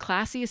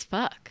classy as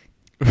fuck.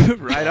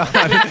 Right on.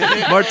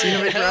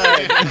 Martina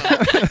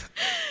McBride.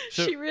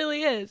 She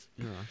really is.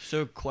 Yeah.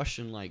 So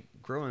question, like,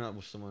 growing up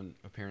with someone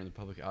appearing in the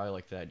public eye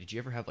like that, did you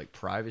ever have like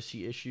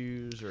privacy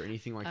issues or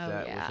anything like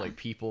that with like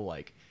people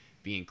like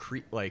being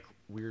like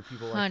weird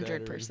people like 100%.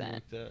 that or anything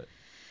like that?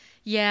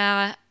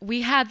 Yeah,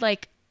 we had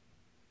like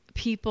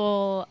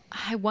people,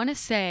 I want to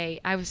say,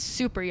 I was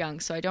super young,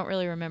 so I don't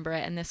really remember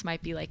it, and this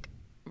might be like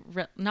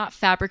not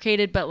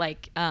fabricated but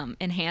like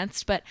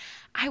enhanced, but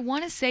I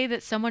want to say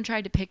that someone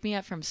tried to pick me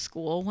up from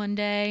school one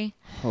day.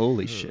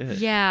 Holy shit.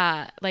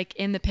 Yeah, like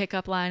in the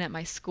pickup line at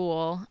my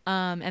school,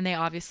 and they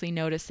obviously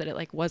noticed that it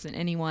like wasn't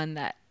anyone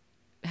that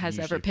has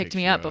ever picked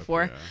me up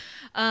before.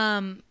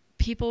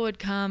 People would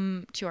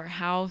come to our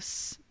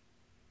house.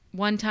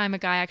 One time a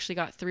guy actually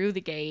got through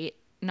the gate,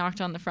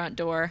 knocked on the front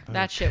door.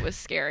 That shit was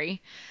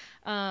scary.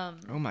 Oh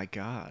my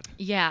God.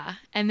 Yeah.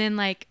 And then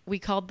like we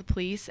called the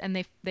police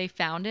and they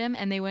found him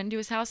and they went into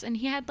his house and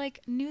he had like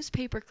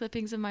newspaper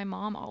clippings of my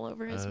mom all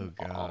over his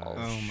walls.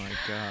 Oh my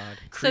God.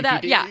 So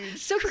that, yeah.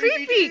 So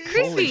creepy,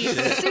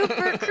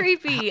 super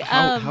creepy.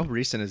 How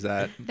recent is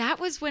that? That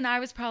was when I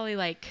was probably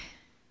like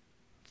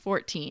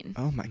 14.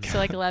 Oh my God. So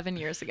like 11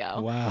 years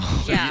ago. Wow.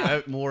 So Yeah.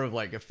 that more of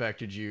like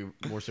affected you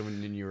more so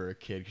when you were a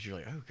kid because you're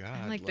like, oh God.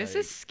 I'm like, this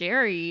is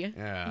scary.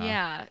 Yeah.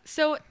 Yeah.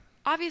 So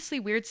obviously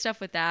weird stuff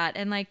with that.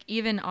 And like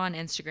even on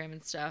Instagram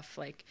and stuff,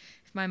 like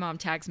if my mom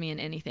tags me in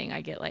anything,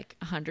 I get like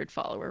 100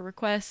 follower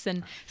requests.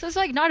 And so it's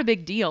like not a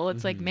big deal.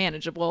 It's like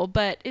manageable,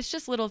 but it's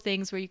just little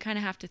things where you kind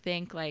of have to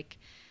think like,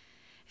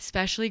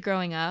 especially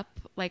growing up,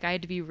 like I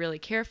had to be really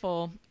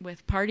careful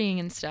with partying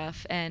and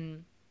stuff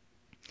and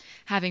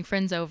having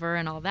friends over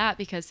and all that,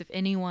 because if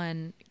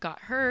anyone got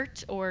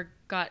hurt or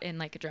got in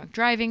like a drunk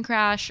driving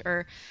crash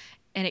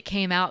and it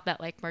came out that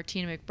like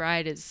Martina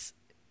McBride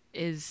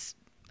is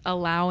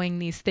allowing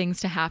these things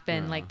to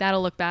happen, like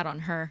that'll look bad on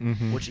her.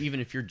 Which even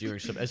if you're doing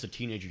stuff as a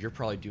teenager, you're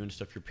probably doing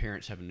stuff your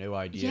parents have no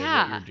idea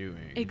what you're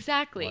doing.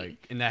 Exactly.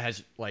 Like, and that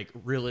has like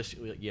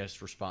realistically,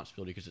 yes,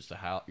 responsibility because it's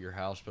your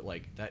house, but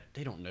like that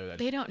they don't know that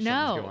they don't something's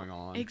know going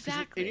on.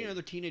 exactly. Any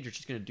other teenager's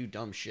just gonna do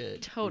dumb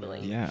shit. Totally.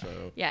 You know? Yeah.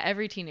 So. Yeah,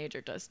 every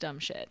teenager does dumb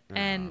shit.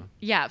 And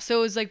yeah, so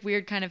it was like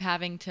weird kind of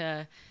having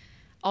to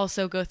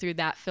also go through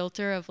that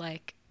filter of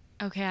like,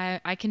 okay,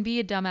 I can be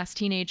a dumbass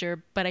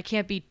teenager, but I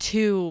can't be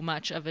too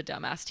much of a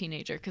dumbass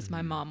teenager because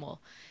my mom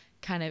will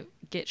kind of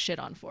get shit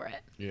on for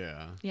it.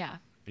 Yeah. Yeah.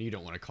 And you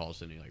don't want to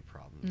cause any like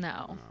problems.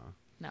 No.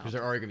 Because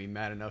they're already gonna be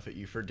mad enough at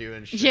you for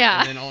doing shit.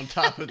 Yeah. And then on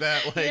top of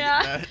that, like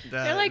that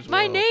they're like,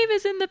 my name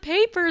is in the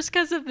papers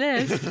because of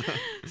this.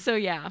 So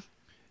yeah.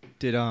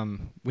 Did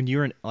when you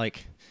were in,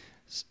 like,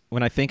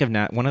 when I think of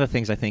one of the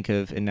things I think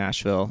of in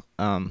Nashville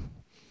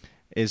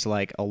is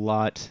like a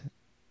lot.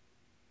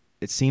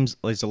 It seems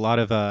there's a lot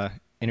of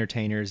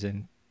entertainers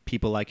and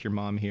people like your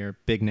mom here,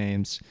 big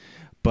names,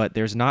 but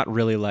there's not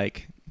really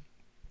like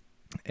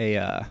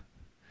a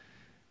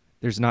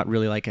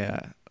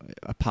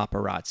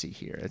paparazzi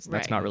here.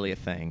 That's not really a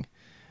thing.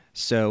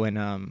 So,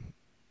 and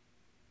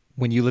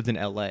when you lived in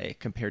LA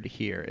compared to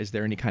here, is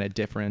there any kind of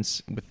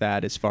difference with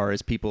that as far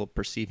as people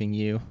perceiving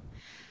you?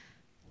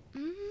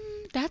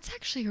 That's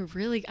actually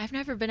I've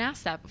never been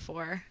asked that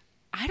before.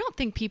 I don't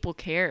think people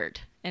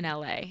cared in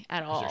LA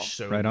at all. There's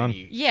so right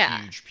many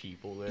on. huge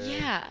people there.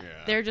 Yeah.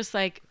 They're just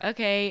like,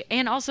 okay.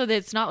 And also that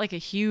it's not like a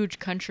huge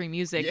country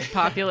music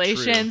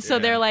population. True. So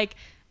they're like,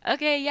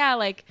 okay, yeah,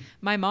 like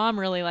my mom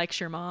really likes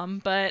your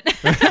mom, but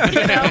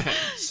you know,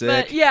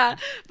 Sick.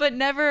 but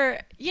never,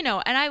 you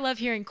know, and I love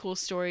hearing cool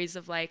stories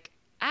of like,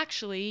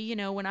 actually, you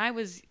know, when I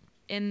was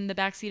in the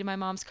backseat of my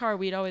mom's car,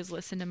 we'd always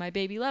listen to My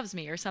Baby Loves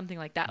Me or something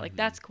like that. Like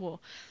that's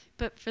cool.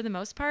 But for the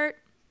most part,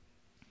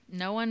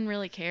 no one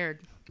really cared.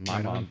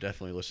 My mom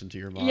definitely listened to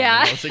your mom.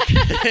 Yeah. When I was a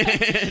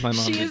kid. My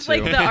mom She did is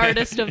like too. the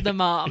artist of the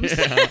moms.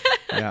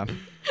 Yeah.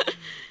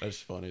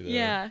 That's funny though.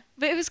 Yeah,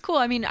 but it was cool.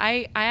 I mean,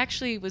 I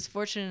actually was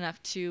fortunate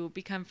enough to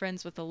become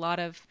friends with a lot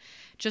of,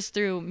 just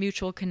through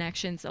mutual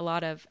connections, a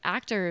lot of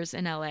actors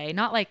in LA.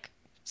 Not like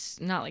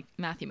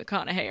Matthew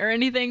McConaughey or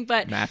anything,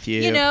 but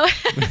Matthew. you know,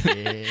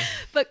 Yeah.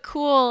 but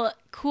cool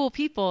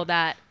people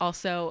that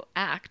also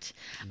act.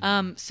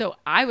 So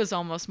I was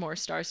almost more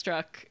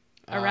starstruck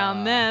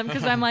around them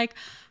because I'm like,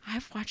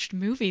 I've watched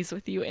movies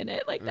with you in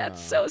it. Like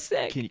that's so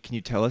sick. Can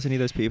you tell us any of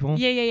those people?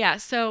 Yeah.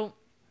 So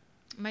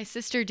my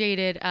sister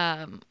dated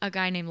a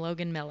guy named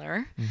Logan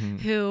Miller,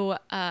 who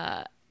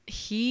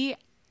he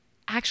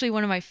actually,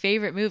 one of my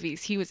favorite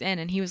movies he was in,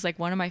 and he was like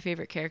one of my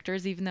favorite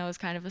characters, even though it was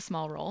kind of a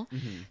small role.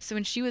 So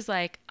when she was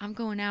like, I'm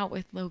going out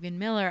with Logan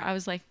Miller, I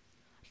was like,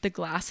 the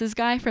glasses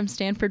guy from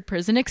Stanford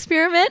Prison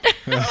Experiment.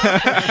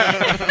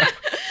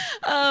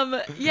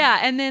 Yeah,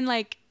 and then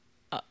like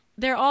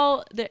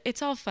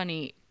it's all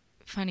funny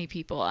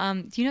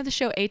people. Do you know the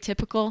show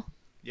Atypical?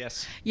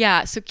 Yes.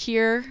 Yeah, so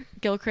Keir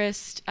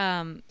Gilchrist,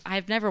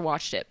 I've never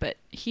watched it, but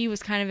he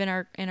was kind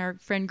of in our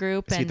friend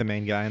group. Is he the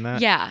main guy in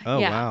that? Yeah. Oh,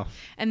 yeah. wow.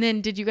 And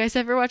then did you guys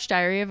ever watch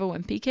Diary of a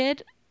Wimpy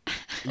Kid?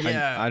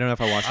 Yeah. I don't know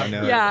if I watched it. I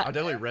know. Yeah. I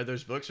definitely read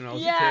those books when I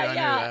was a kid. I know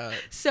that.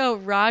 So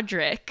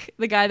Roderick,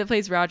 the guy that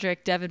plays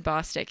Roderick, Devin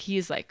Bostick,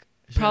 he's like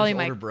probably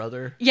my older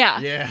brother. Yeah.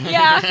 Yeah.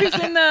 Yeah, who's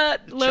in the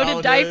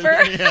loaded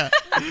diaper. Yeah.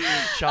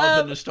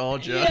 Childhood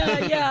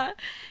nostalgia. Yeah.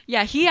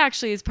 Yeah, he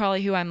actually is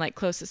probably who I'm like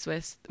closest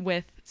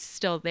with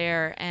still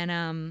there. And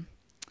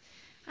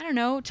I don't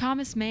know,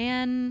 Thomas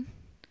Mann,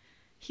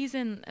 he's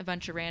in a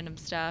bunch of random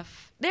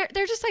stuff. They're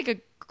just like a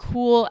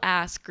cool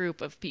ass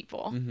group of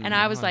people. Mm-hmm. And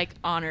I was like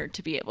honored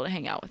to be able to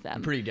hang out with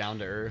them. Pretty down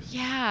to earth.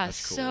 Yeah, cool.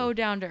 So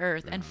down to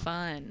earth and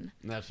fun.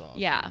 That's awesome.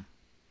 Yeah.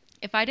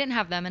 If I didn't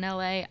have them in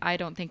LA, I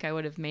don't think I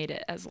would have made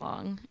it as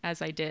long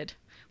as I did,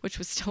 which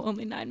was still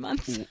only 9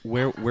 months.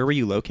 Where were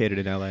you located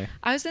in LA?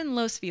 I was in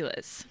Los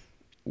Feliz.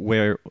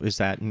 Where is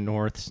that?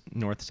 North,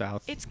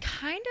 south? It's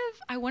kind of,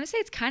 I want to say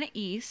it's kind of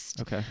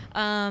east. Okay.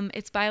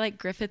 It's by like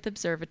Griffith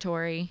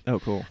Observatory. Oh,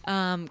 cool.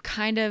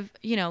 Kind of,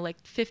 like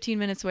 15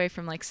 minutes away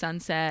from like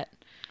Sunset.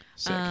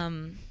 Sick.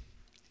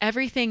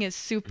 Everything is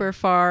super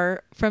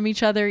far from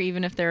each other,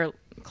 even if they're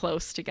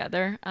close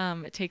together.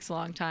 It takes a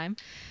long time.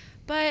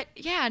 But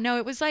yeah, no,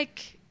 it was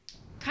like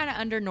kind of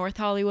under North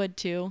Hollywood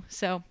too.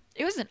 So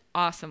it was an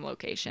awesome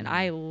location.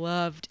 I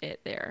loved it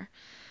there.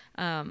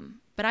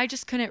 But I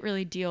just couldn't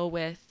really deal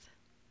with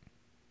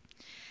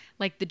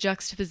like the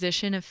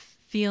juxtaposition of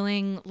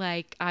feeling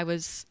like I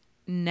was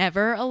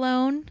never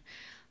alone.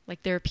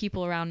 Like there are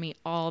people around me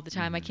all the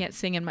time. I can't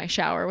sing in my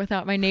shower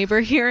without my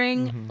neighbor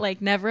hearing,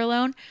 like never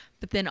alone,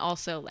 but then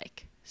also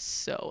like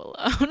so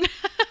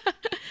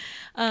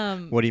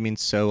alone. What do you mean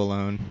so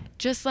alone?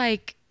 Just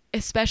like,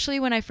 especially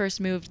when I first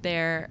moved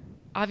there,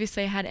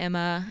 obviously I had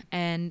Emma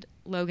and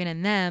Logan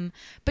and them,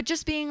 but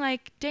just being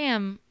like,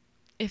 damn,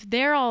 if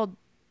they're all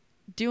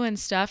doing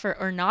stuff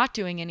or not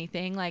doing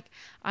anything, like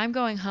I'm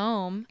going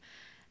home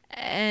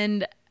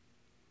and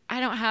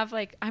I don't have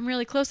like, I'm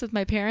really close with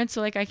my parents,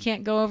 so like I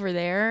can't go over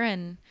there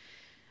and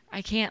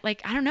I can't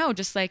like, I don't know,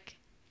 just like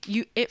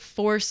it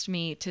forced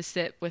me to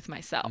sit with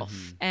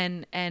myself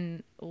and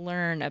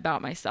learn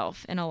about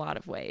myself in a lot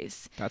of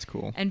ways. That's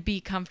cool. And be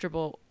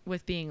comfortable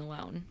with being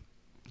alone.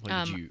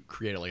 Like, did you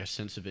create like a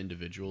sense of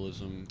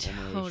individualism?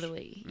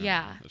 Totally. Almost?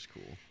 Yeah. That's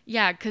cool.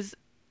 Yeah, because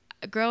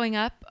growing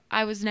up,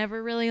 I was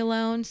never really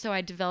alone, so I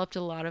developed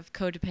a lot of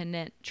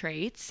codependent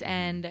traits,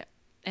 and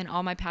in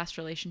all my past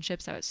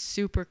relationships, I was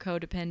super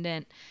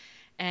codependent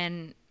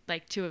and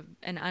like to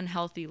an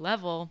unhealthy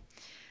level.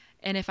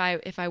 And if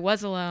I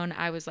was alone,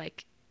 I was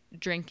like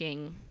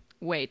drinking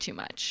way too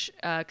much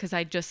because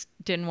I just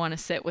didn't want to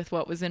sit with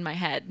what was in my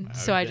head,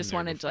 so I just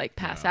wanted to like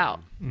pass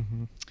out.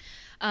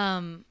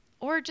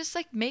 Or just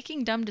like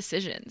making dumb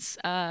decisions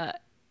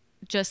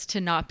just to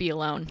not be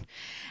alone.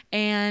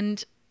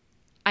 And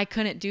I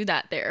couldn't do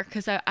that there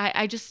because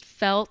I just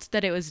felt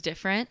that it was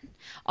different.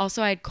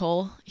 Also, I had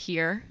Cole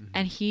here,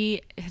 and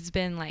he has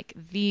been like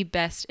the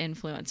best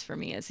influence for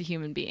me as a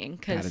human being.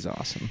 That is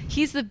awesome.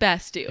 He's the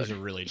best dude. He's a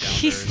really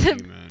He's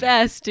the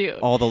best dude.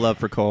 All the love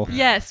for Cole.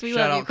 Yes, we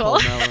love you, Cole.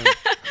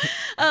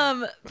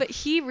 Melon. But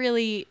he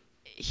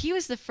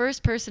was the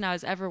first person I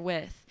was ever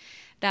with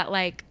that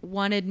like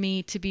wanted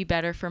me to be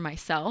better for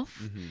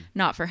myself,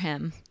 not for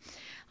him.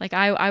 Like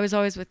I was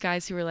always with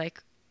guys who were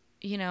like,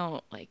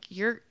 like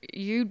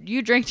you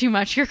drink too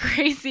much, you're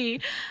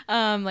crazy.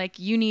 Like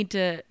you need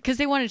to, cause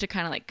they wanted to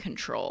kind of like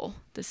control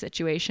the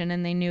situation,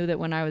 and they knew that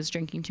when I was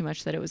drinking too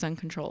much that it was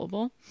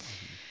uncontrollable.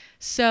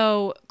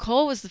 So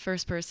Cole was the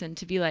first person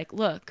to be like,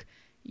 look,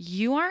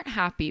 you aren't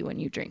happy when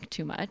you drink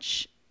too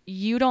much.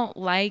 You don't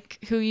like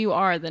who you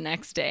are the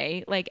next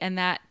day. Like, and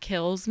that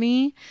kills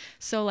me.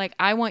 So like,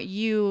 I want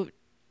you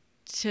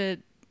to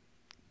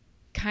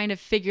kind of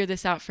figure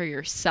this out for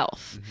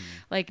yourself.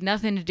 Like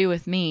nothing to do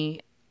with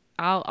me.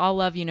 I'll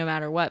love you no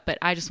matter what, but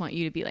I just want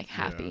you to be like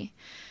happy.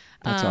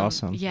 Yeah. That's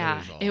awesome.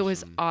 Yeah, it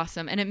was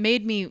awesome. And it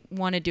made me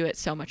want to do it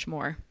so much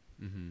more.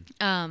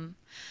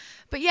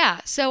 But yeah,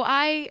 so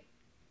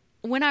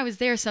when I was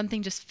there,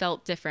 something just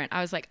felt different.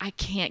 I was like, I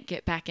can't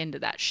get back into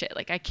that shit.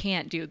 Like I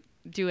can't do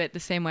it the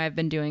same way I've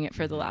been doing it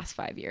for the last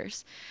 5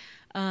 years.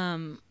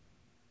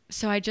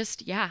 So I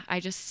just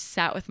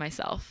sat with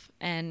myself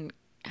and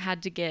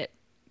had to get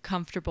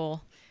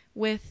comfortable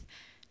with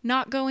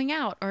not going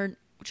out or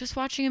just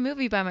watching a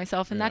movie by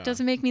myself, and that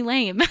doesn't make me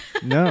lame.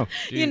 No.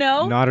 Dude,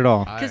 not at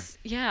all. Because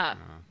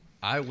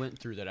I went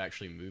through that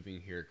actually moving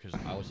here because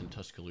I was in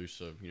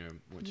Tuscaloosa,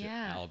 went to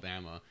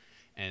Alabama,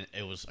 and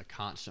it was a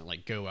constant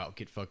like go out,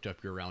 get fucked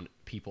up, you're around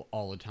people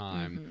all the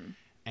time,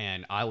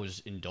 and I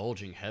was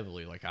indulging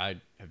heavily. Like I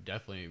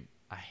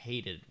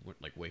hated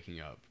like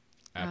waking up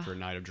after a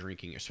night of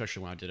drinking,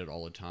 especially when I did it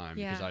all the time,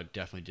 because I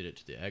definitely did it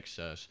to the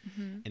excess.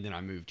 And then I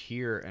moved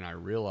here and I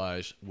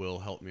realized Will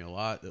helped me a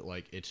lot that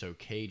like it's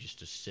okay just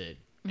to sit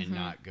and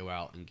not go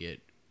out and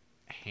get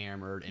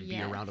hammered and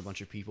be around a bunch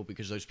of people,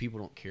 because those people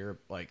don't care.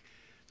 Like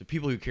the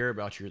people who care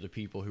about you are the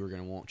people who are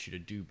going to want you to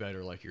do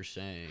better, like you're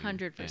saying.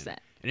 100%.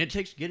 And it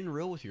takes getting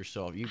real with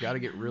yourself. You got to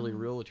get really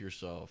real with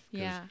yourself.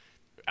 Yeah.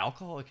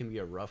 Alcohol, it can be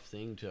a rough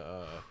thing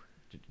to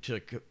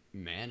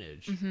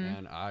manage,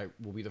 and I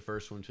will be the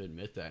first one to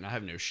admit that, and I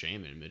have no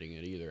shame in admitting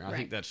it either. I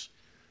think that's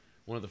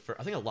one of the first.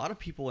 I think a lot of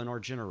people in our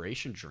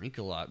generation drink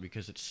a lot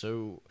because it's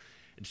so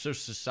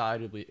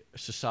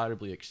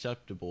societally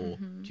acceptable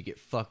to get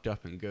fucked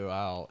up and go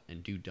out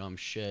and do dumb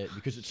shit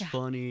because it's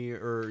funny,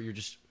 or you're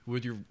just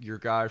with your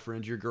guy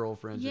friends, your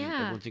girlfriends, and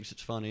everyone thinks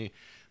it's funny.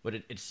 But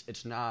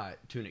it's not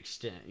to an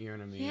extent, you know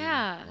what I mean?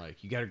 Yeah.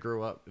 Like, you got to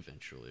grow up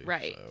eventually.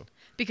 Right. So.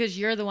 Because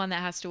you're the one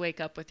that has to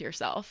wake up with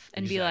yourself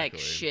and be like,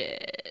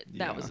 shit,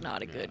 that was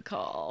not a good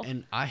call.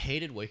 And I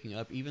hated waking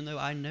up, even though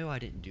I know I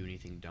didn't do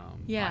anything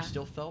dumb. Yeah. I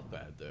still felt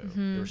bad, though.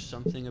 There was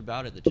something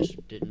about it that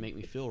just didn't make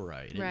me feel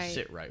right. It didn't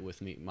sit right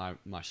with me,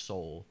 my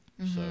soul.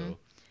 So...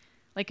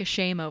 Like a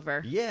shame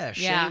over. Yeah,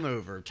 shame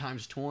over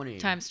times 20.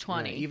 Times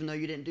 20. Yeah, even though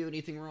you didn't do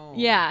anything wrong.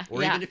 Yeah.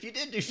 Or even if you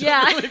did do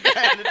something really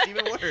bad, it's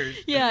even worse.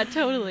 Yeah,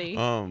 totally.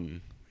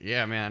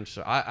 Yeah, man.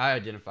 So I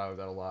identify with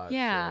that a lot.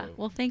 Yeah. So,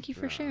 well, thank you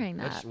for sharing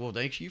that. Well,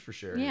 thank you for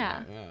sharing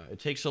that. Yeah. It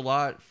takes a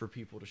lot for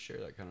people to share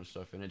that kind of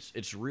stuff, and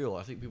it's real.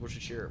 I think people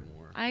should share it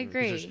more. I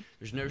agree.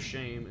 There's no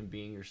shame in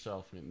being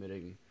yourself and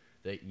admitting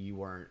that you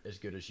weren't as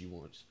good as you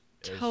wanted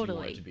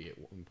to be at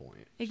one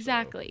point.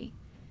 Exactly.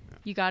 So.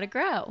 You gotta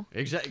grow.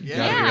 Exactly.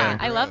 Yeah.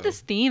 I love this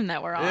theme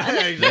that we're on.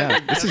 Yeah, exactly. Yeah,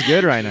 this is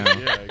good right now.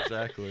 Yeah,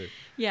 exactly.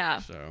 Yeah.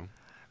 So,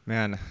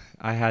 man,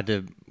 I had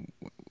to.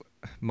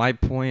 My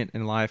point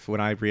in life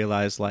when I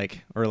realized,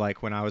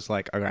 when I was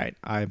like, all right,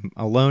 I'm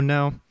alone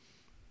now.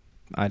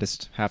 I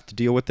just have to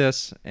deal with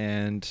this,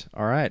 and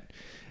all right.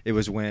 It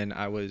was when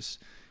I was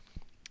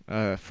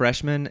a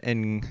freshman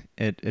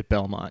at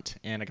Belmont,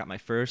 and I got my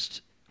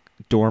first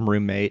dorm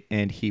roommate,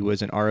 and he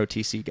was an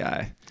ROTC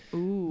guy.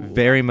 Ooh.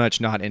 Very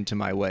much not into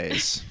my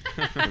ways.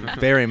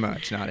 Very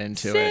much not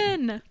into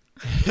it.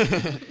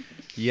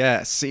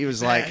 Yes, he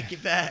was like,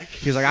 get back.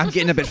 He was like, I'm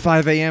getting up at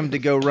 5 a.m. to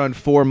go run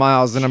 4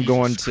 miles, then I'm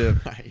going to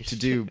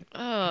do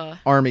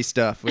Army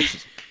stuff. Which,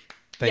 is,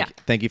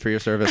 thank you for your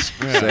service.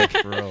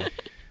 Sick, bro.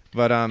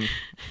 But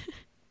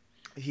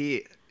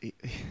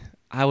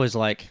I was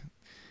like,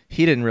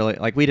 he didn't really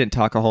like. We didn't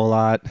talk a whole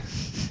lot.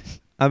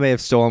 I may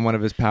have stolen one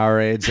of his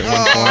Powerades at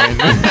one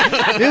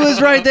point. It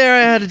was right there.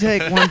 I had to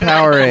take one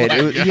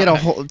Powerade. He had a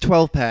whole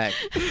 12-pack.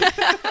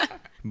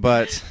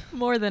 But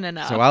more than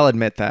enough. So I'll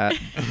admit that.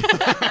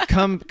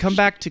 Come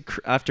back to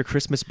after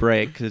Christmas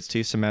break, because it's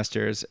 2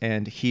 semesters,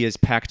 and he has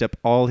packed up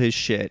all his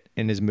shit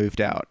and has moved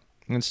out.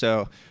 And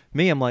so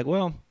I'm like,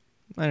 well,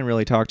 I didn't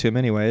really talk to him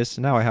anyways.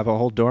 Now I have a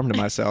whole dorm to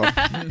myself.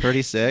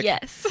 Pretty sick.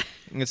 Yes.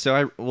 And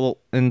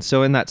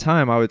so in that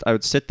time, I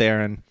would sit there,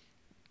 and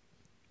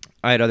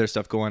I had other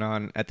stuff going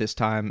on at this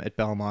time at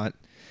Belmont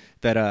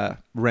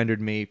that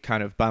rendered me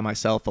kind of by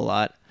myself a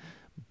lot.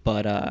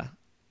 But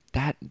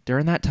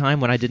during that time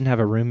when I didn't have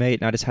a roommate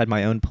and I just had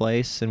my own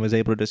place and was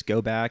able to just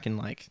go back and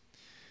like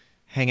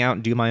hang out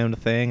and do my own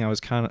thing, I was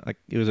kind of like,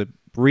 it was a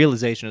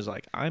realization. Is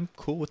like, I'm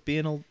cool with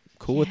being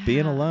with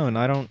being alone.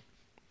 I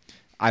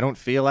don't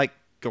feel like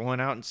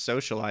going out and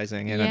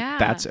socializing, and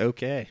that's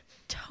okay.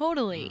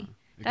 Totally.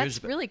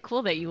 That's really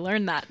cool that you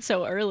learned that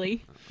so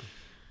early.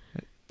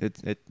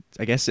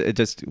 I guess it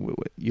just,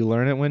 you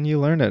learn it when you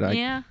learn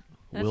it.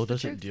 Will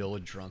doesn't deal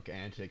with drunk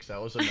antics.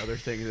 That was another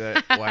thing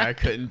why I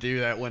couldn't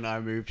do that when I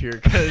moved here.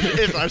 Because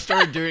if I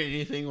started doing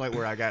anything like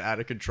where I got out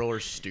of control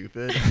or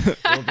stupid,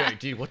 I'll be like,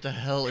 dude, what the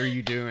hell are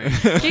you doing?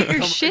 Get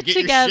your shit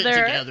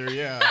together.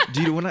 Yeah.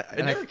 Dude,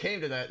 it never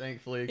came to that,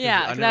 thankfully.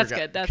 Yeah, that's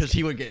good. Because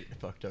he would get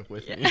fucked up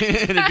with me, and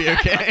it'd be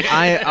okay.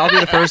 I'll be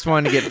the first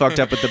one to get fucked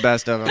up with the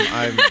best of them.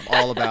 I'm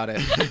all about it.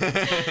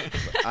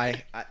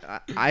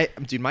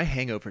 Dude, my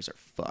hangovers are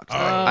fucked.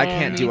 I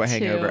can't do a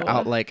hangover. Too.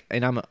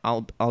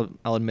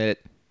 I'll admit it.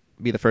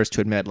 Be the first to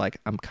admit, like,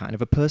 I'm kind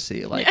of a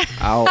pussy. Like,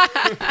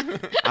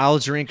 I'll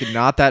drink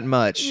not that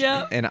much,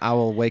 and I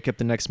will wake up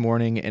the next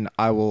morning, and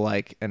I will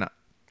and I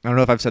don't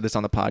know if I've said this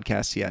on the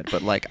podcast yet,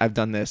 but like, I've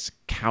done this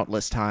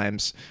countless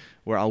times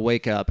where I'll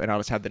wake up and I'll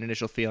just have that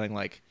initial feeling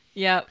like,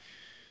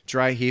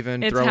 dry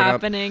heaving, it's throwing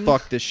happening.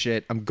 up, fuck this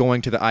shit. I'm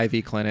going to the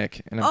IV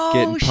clinic, and I'm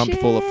getting pumped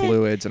full of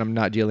fluids, and I'm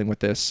not dealing with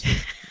this.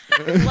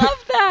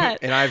 Love that.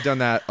 And I've done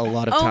that a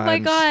lot of times. Oh my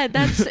god,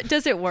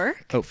 does it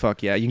work? Oh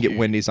fuck yeah, you can get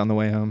Wendy's on the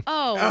way home.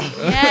 Oh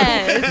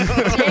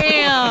yes,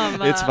 damn.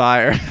 It's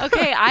fire.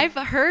 Okay, I've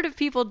heard of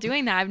people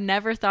doing that. I've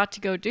never thought to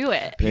go do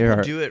it.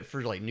 People do it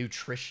for like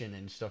nutrition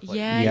and stuff like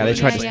that. Yeah, they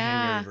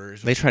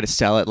try to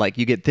sell it like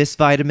you get this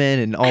vitamin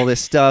and all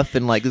this stuff,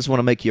 and like this one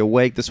will make you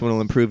awake, this one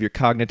will improve your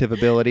cognitive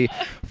ability.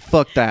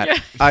 Fuck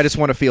that. I just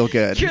want to feel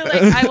good. You're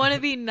like, I want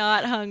to be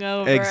not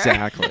hungover.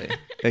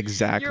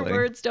 Exactly. Your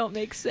words don't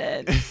make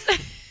sense.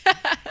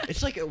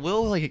 It's like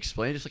Will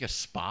explained. It's like a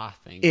spa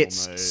thing.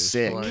 It's almost.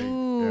 sick.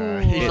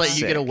 He's like,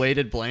 you get a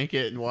weighted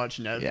blanket and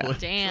watch Netflix. Yeah.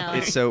 Damn.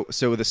 It's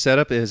so the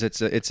setup is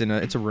it's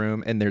a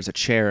room, and there's a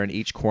chair in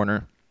each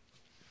corner,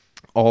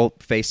 all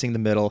facing the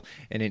middle,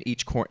 and in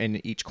each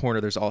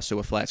corner there's also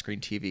a flat screen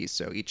TV.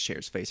 So each chair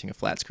is facing a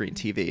flat screen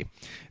TV.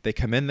 They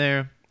come in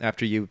there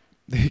after you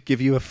they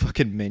give you a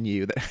fucking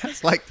menu that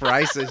has like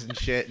prices and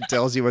shit and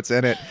tells you what's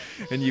in it,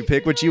 and you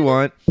pick what you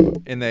want,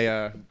 and they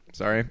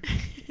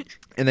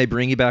and they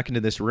bring you back into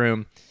this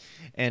room,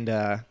 and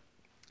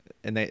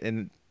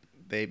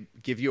they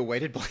give you a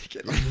weighted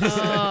blanket.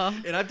 Oh.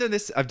 And I've done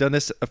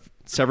this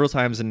several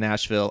times in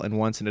Nashville and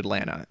once in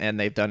Atlanta, and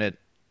they've done it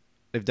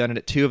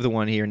at two of the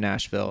one here in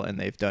Nashville, and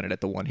they've done it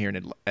at the one here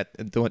at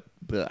the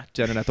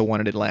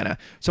one in Atlanta.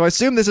 So I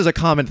assume this is a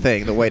common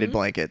thing, the weighted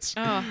blankets.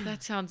 Oh,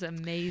 that sounds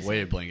amazing.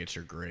 Weighted blankets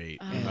are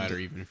great, no matter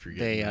even if you're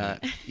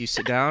getting you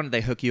sit down,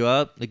 they hook you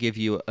up, they give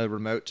you a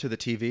remote to the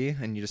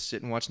TV, and you just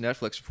sit and watch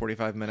Netflix for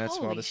 45 minutes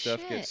while this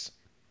stuff gets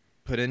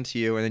put into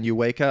you, and then you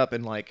wake up,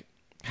 and like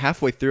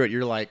halfway through it,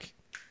 you're like,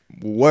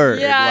 word,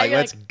 like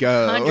let's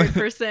go.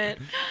 100%.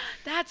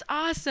 That's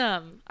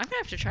awesome. I'm gonna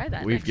have to try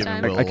that next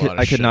time.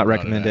 I could not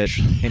recommend it.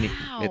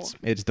 Wow.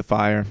 It's the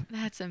fire.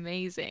 That's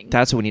amazing.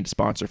 That's what we need to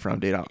sponsor from,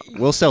 dude.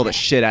 We'll sell the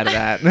shit out of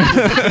that.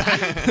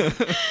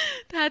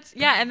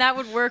 And that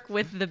would work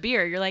with the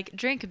beer. You're like,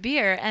 drink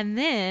beer, and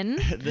then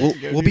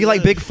we'll be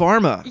like Big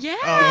Pharma. Yeah.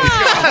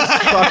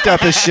 That's fucked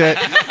up as shit.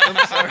 I'm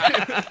sorry.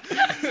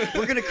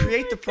 We're gonna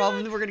create the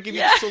problem, then we're gonna give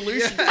you the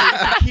solution.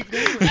 Yeah. Keep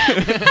going.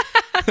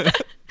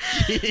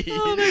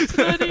 Oh, that's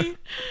funny.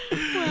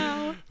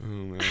 Wow. Oh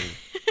man.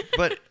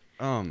 But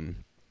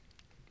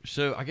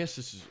so I guess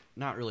this is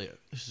not really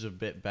this is a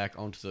bit back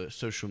onto the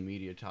social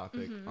media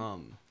topic.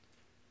 Mm-hmm.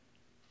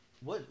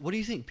 What do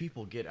you think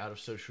people get out of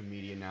social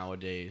media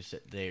nowadays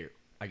that they're,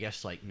 I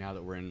guess, like now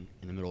that we're in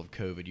the middle of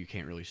COVID, you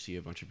can't really see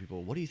a bunch of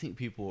people. What do you think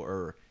people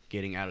are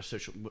getting out of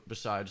social,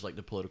 besides like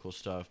the political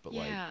stuff, but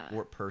like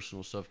more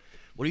personal stuff?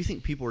 What do you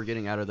think people are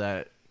getting out of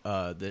that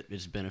that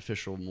is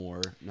beneficial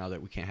more now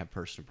that we can't have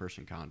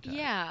person-to-person contact?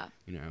 Yeah.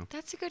 You know?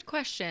 That's a good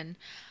question.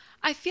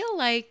 I feel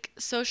like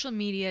social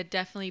media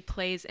definitely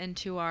plays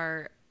into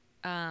our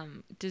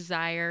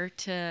desire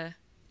to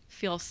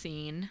feel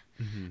seen,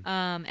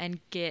 and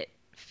get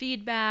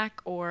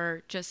feedback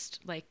or just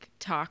like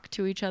talk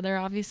to each other,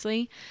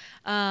 obviously.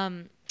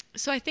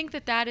 So I think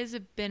that is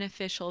a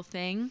beneficial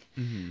thing.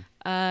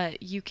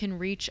 You can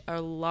reach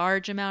a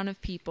large amount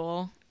of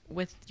people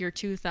with your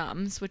two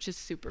thumbs, which is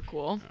super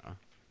cool.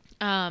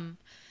 And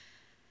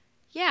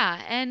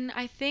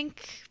I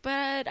think,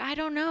 but I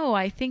don't know.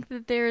 I think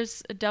that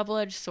there's a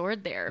double-edged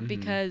sword there,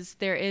 because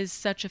there is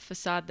such a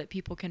facade that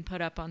people can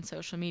put up on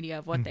social media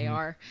of what they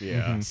are.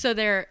 Yeah. So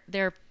they're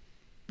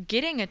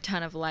getting a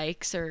ton of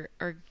likes or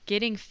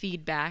getting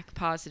feedback,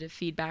 positive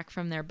feedback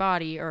from their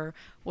body or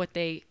what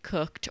they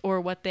cooked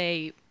or what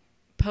they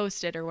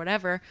posted or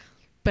whatever.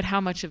 But how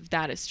much of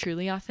that is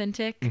truly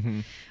authentic?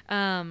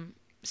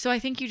 So I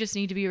think you just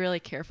need to be really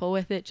careful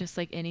with it, just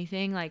like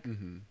anything. Like,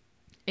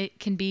 it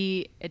can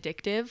be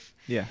addictive.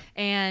 Yeah.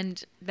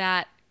 And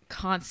that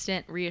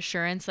constant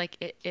reassurance, like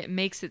it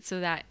makes it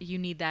so that you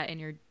need that in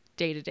your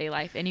day-to-day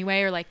life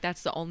anyway, or like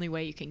that's the only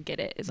way you can get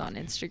it is on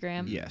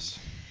Instagram. Yes.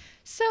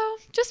 So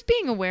just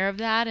being aware of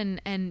that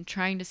and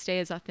trying to stay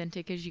as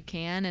authentic as you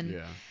can,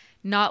 and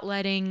not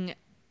letting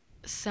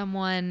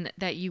someone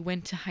that you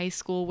went to high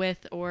school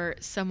with or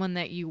someone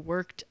that you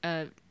worked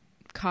a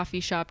coffee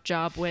shop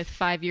job with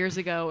 5 years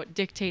ago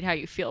dictate how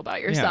you feel about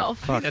yourself.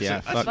 Fuck awesome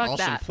that.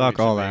 Fuck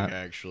all that.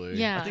 Actually,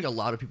 yeah. I think a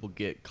lot of people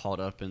get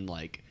caught up in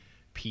like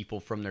people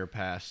from their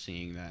past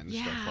seeing that and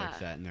stuff like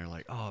that, and they're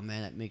like, "Oh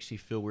man, that makes me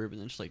feel weird." But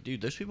then it's like,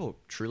 dude, those people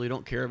truly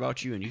don't care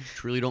about you, and you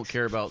truly don't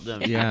care about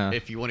them.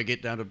 If you want to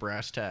get down to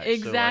brass tacks,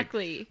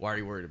 exactly. So, like, why are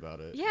you worried about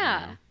it?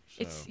 Yeah, you know?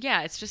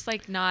 So. It's just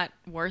like not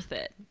worth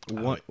it.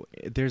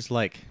 There's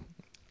like,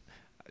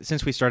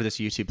 since we started this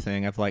YouTube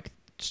thing, I've like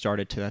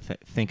started to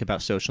think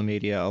about social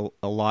media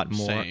a lot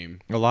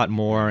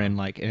more and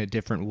like in a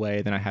different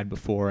way than I had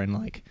before. And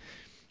like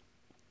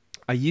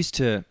I used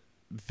to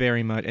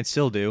very much, and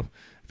still do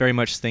very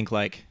much, think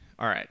like,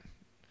 all right,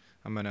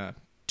 I'm gonna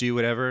do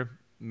whatever,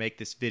 make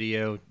this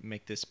video,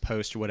 make this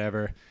post or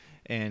whatever,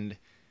 and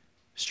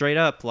straight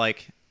up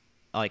like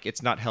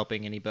it's not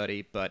helping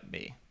anybody but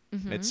me.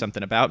 It's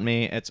something about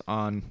me, it's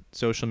on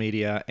social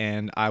media,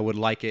 and I would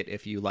like it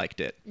if you liked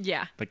it.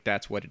 Like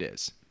that's what it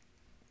is.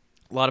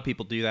 A lot of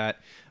people do that,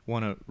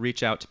 want to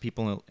reach out to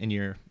people in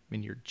your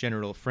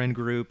general friend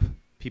group,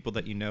 people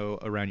that you know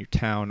around your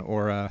town,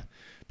 or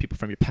people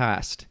from your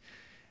past,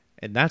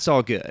 and that's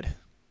all good.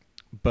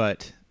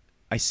 But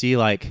I see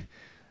like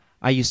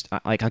I'll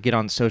get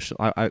on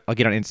I'll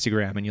get on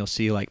Instagram, and you'll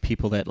see like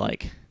people that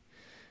like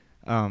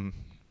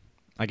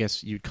I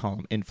guess you'd call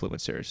them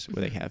influencers,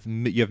 where they have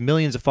you have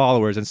millions of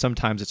followers, and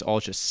sometimes it's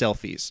all just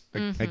selfies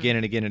again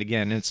and again and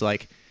again, and it's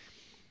like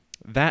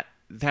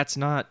that's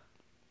not.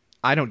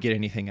 I don't get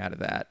anything out of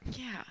that.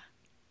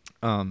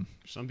 Yeah.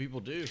 Some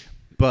people do.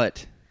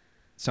 But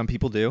some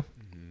people do.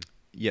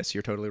 Yes,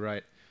 you're totally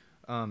right.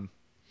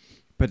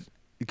 But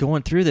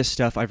going through this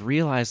stuff, I've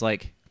realized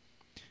like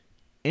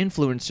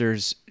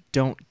influencers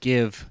don't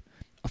give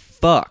a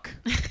fuck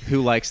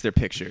who likes their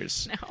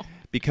pictures. No.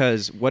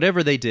 Because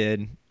whatever they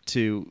did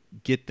to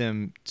get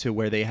them to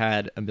where they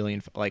had a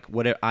million, like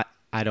whatever,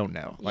 I don't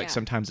know. Like Yeah.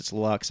 sometimes it's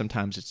luck,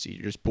 sometimes it's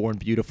you're just born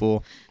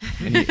beautiful,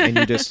 and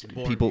you just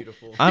Born people.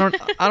 beautiful. I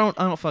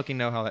don't fucking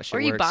know how that shit Or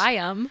you works. buy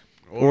them.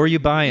 Or you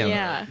buy them.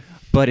 Yeah.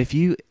 But if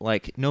you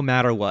like, no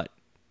matter what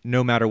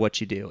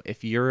you do,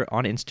 if you're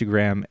on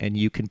Instagram and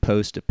you can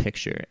post a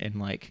picture and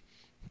like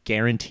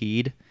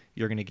guaranteed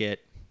you're gonna get,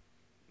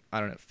 I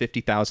don't know,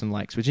 50,000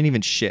 likes, which isn't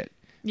even shit.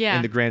 Yeah.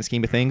 In the grand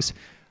scheme of things,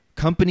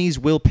 companies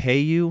will pay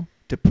you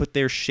to put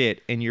their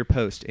shit in your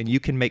post, and you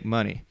can make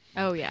money.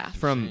 Oh yeah.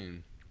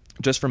 From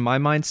my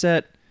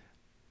mindset,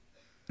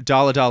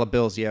 dollar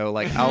bills, yo.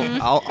 Like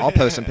I'll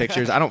post some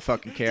pictures. I don't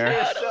fucking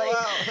care.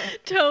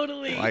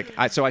 Totally.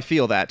 Like so I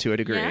feel that to a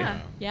degree.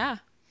 Yeah.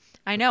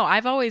 I know.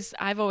 I've always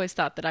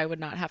thought that I would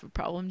not have a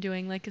problem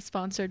doing like a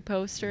sponsored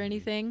post or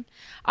anything.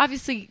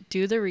 Obviously,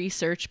 do the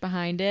research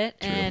behind it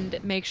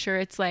and make sure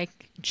it's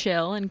like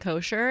chill and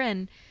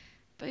kosher.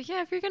 But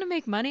yeah, if you're gonna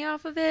make money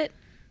off of it,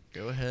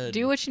 go ahead.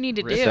 do what you need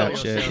to Rip do. that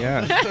shit.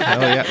 Yeah.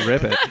 Hell yeah,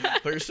 rip it.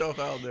 Put yourself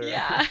out there.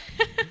 Yeah.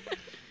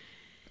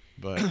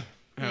 But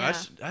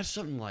that's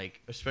something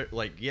like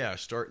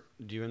start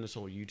doing this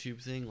whole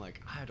YouTube thing. Like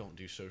I don't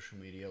do social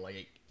media.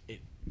 Like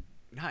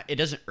it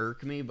doesn't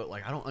irk me, but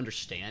like I don't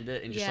understand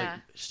it, and just like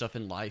stuff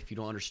in life you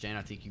don't understand.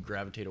 I think you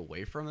gravitate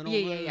away from it.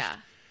 Yeah.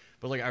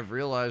 But like I've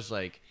realized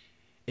like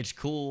it's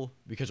cool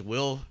because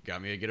Will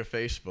got me to get a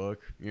Facebook.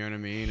 You know what I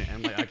mean?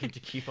 And like I get to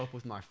keep up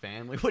with my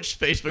family, which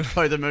Facebook's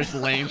probably the most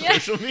lame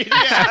social media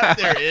app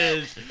there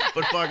is.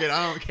 But fuck it,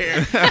 I don't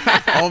care.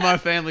 All my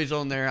family's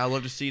on there. I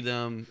love to see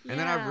them. And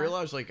then I've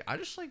realized like I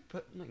just like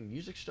putting like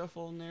music stuff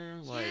on there,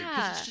 like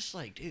because it's just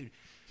like, dude,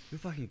 who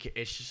fucking cares?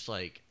 It's just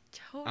like.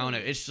 Totally. I don't know.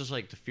 It's just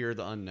like the fear of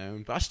the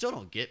unknown, but I still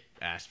don't get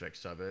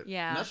aspects of it.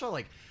 Yeah. And that's why,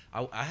 like,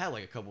 I had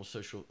like a couple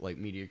social like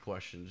media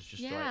questions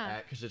just to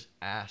like because it's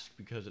asked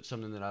because it's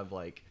something that I've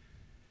like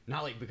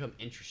not like become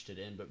interested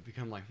in, but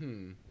become like,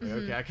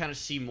 okay, I kind of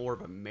see more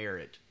of a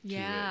merit to it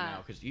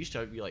now because used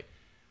to I'd be like,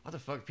 what the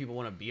fuck people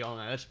want to be on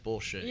that? That's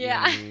bullshit.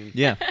 Yeah. You know what I mean?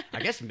 Yeah.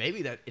 I guess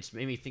maybe that it's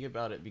made me think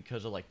about it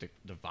because of like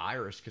the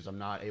virus because I'm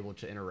not able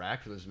to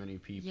interact with as many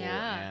people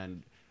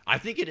and. I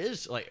think it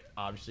is like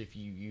obviously if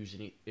you use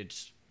any,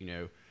 it's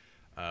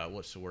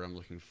what's the word I'm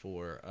looking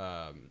for?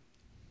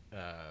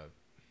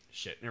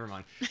 Shit, never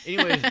mind.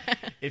 Anyways,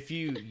 if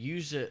you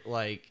use it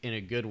like in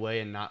a good way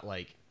and not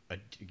like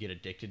get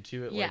addicted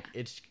to it, like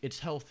it's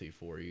healthy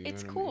for you.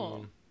 It's you know cool. I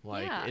mean?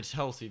 Like it's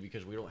healthy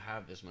because we don't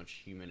have as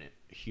much human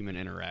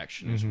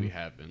interaction as we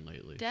have been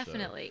lately.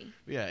 Definitely.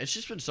 So, yeah, it's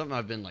just been something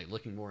I've been like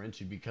looking more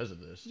into because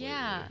of this.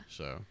 Yeah. Lately,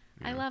 so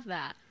I love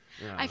that.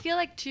 Yeah. I feel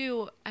like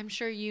too, I'm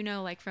sure you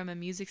know, like from a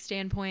music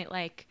standpoint,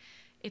 like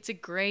it's a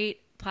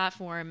great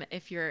platform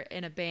if you're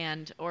in a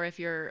band or if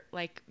you're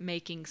like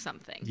making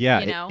something. Yeah,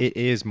 you know? it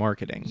is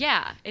marketing.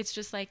 Yeah, it's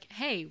just like,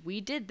 hey,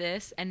 we did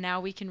this and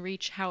now we can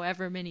reach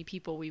however many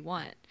people we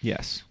want.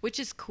 Yes. Which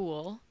is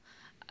cool.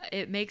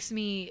 It makes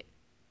my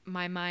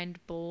mind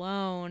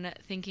blown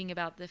thinking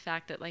about the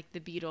fact that like the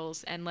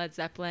Beatles and Led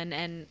Zeppelin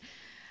and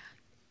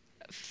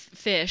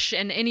Fish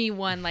and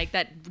anyone like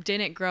that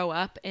didn't grow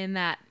up in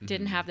that,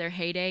 didn't have their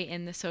heyday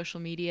in the social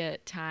media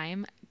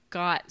time,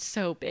 got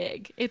so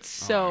big. It's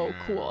so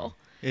cool.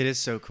 It is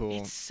so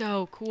cool. It's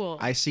so cool.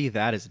 I see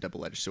that as a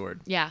double-edged sword.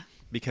 Yeah.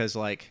 Because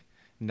like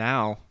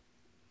now,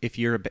 if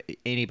you're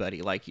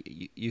anybody, like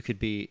you could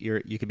be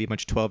a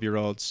bunch of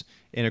 12-year-olds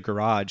in a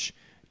garage.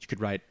 You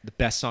could write the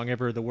best song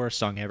ever, the worst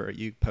song ever.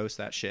 You post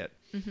that shit.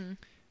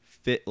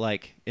 Fit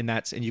like,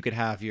 and you could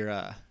have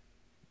your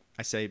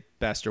I say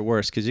best or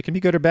worst because it can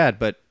be good or bad,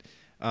 but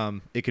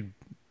it could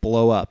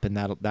blow up, and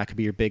that could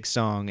be your big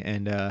song,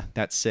 and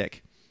that's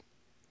sick.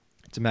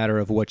 It's a matter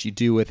of what you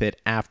do with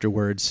it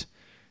afterwards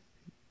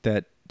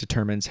that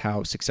determines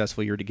how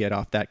successful you're to get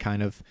off that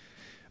kind of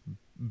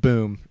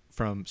boom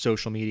from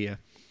social media.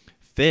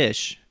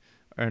 Fish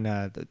and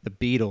the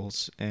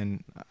Beatles,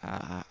 and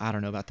I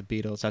don't know about the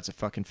Beatles. That's a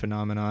fucking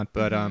phenomenon,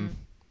 but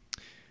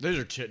those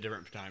are two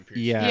different time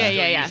periods.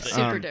 Yeah.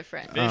 Super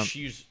different. Fish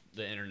use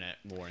the internet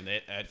more, and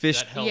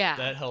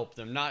that helped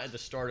them. Not at the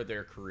start of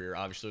their career.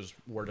 Obviously, it was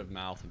word of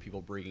mouth and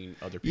people bringing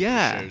other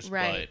people's shows.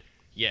 Right. But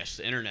yes,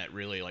 the internet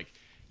really like.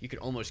 You could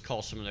almost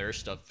call some of their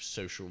stuff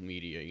social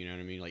media, you know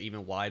what I mean? Like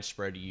even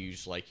widespread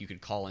use, like you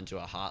could call into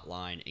a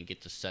hotline and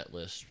get the set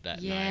list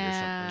that night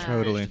or something.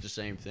 Totally. It's the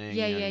same thing.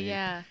 Yeah, you know what I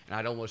yeah. mean? And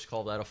I'd almost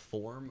call that a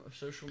form of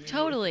social media.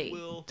 Totally.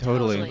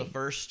 Totally. Some of the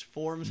first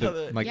forms of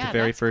it. Like Yeah, the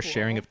very that's first cool.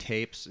 sharing of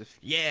tapes. Tapes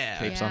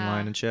Yeah.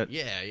 online and shit.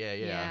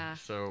 Yeah.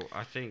 So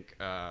I think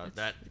that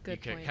a you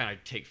good can point. kind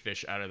of take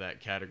Fish out of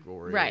that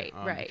category. Right.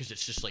 Because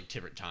it's just like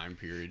different time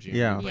periods. You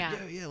Yeah. know?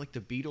 Yeah. Like, like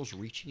the Beatles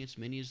reaching as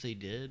many as they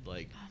did.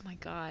 Like, Oh my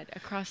God.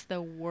 Across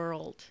the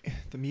world.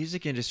 The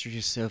music industry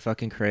is so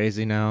fucking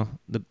crazy now.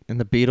 The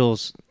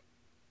Beatles.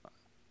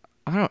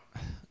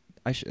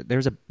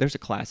 There's a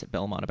class at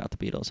Belmont about the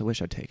Beatles. I wish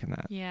I'd taken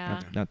that. Yeah.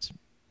 That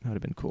would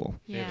have been cool.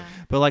 Yeah.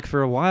 But like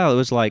for a while, it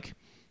was like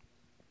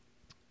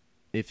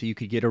if you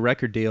could get a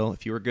record deal,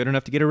 if you were good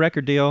enough to get a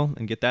record deal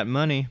and get that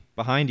money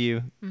behind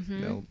you,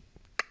 then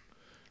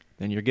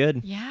you're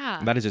good. Yeah.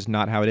 That is just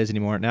not how it is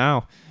anymore.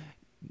 Now,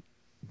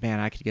 man,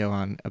 I could go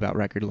on about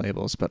record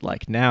labels, but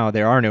like now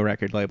there are no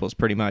record labels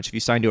pretty much. If you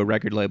sign to a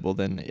record label,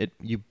 then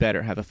you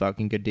better have a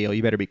fucking good deal.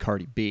 You better be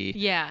Cardi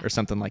B or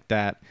something like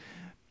that.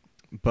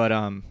 But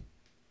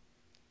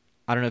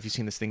I don't know if you've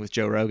seen this thing with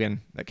Joe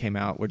Rogan that came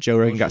out where Joe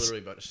Rogan got signed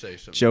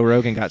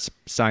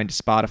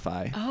to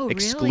Spotify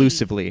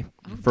exclusively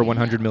for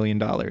 $100 million.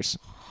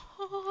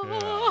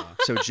 Yeah.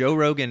 So Joe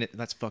Rogan,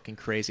 that's fucking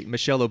crazy.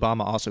 Michelle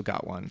Obama also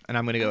got one, and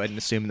I'm going to go ahead and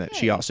assume that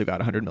she also got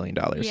 $100 million.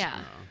 Yeah.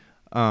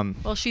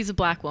 Well, she's a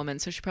black woman,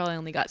 so she probably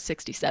only got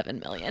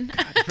 $67 million.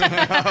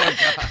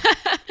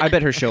 I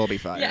bet her show will be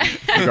fine. Yeah.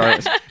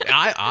 Regardless.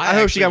 I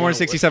hope she got more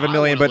than $67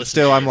 million, but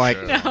still, I'm like,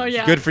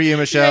 good for you,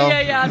 Michelle.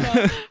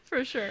 No,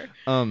 for sure.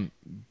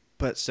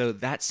 But so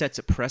that sets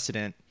a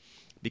precedent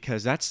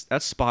because that's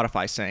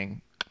Spotify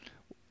saying,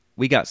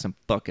 we got some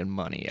fucking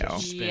money, yo.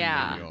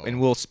 And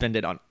we'll spend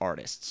it on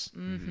artists.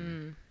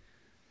 Mm-hmm.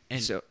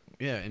 And so,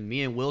 yeah, and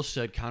me and Will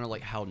said kind of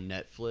like how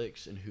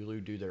Netflix and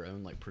Hulu do their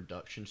own like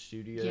production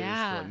studios for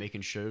like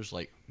making shows.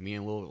 Like me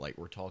and Will like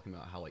we're talking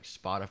about how like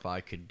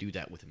Spotify could do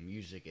that with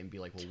music and be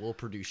like, well, we'll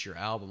produce your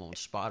album on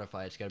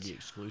Spotify. It's got to be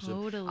exclusive.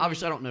 Totally.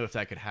 Obviously, I don't know if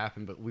that could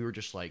happen, but we were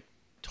just like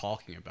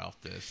talking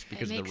about this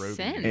because of the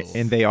Rogan deal.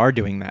 And they are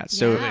doing that.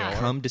 So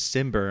come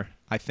December,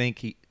 I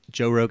think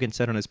Joe Rogan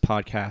said on his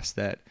podcast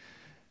that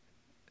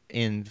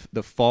in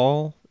the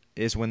fall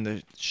is when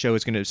the show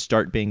is going to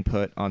start being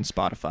put on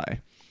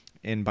Spotify.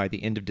 And by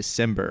the end of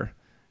December,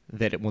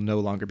 that it will no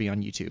longer be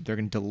on YouTube. They're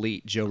going to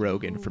delete Joe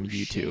Rogan from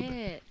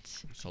YouTube.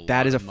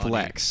 That is a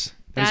flex.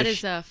 That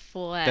is a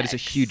flex. That is a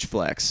huge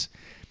flex.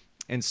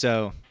 And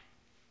so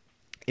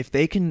if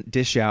they can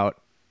dish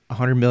out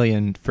 $100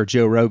 million for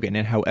Joe Rogan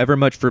and however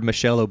much for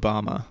Michelle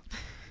Obama,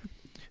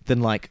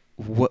 then like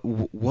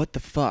what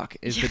the fuck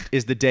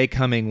is the day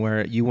coming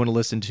where you want to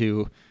listen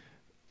to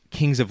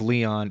Kings of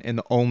Leon and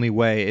the only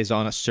way is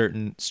on a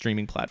certain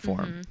streaming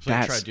platform? Mm-hmm. So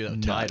that's try to do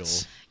that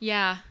nuts.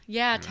 Tidal.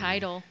 Yeah,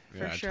 Tidal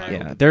for sure.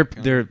 Yeah,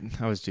 they're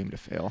I was doomed to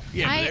fail.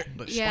 Yeah,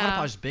 but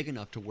Spotify's big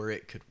enough to where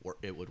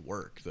it would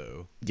work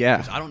though. Yeah,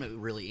 because I don't know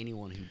really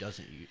anyone who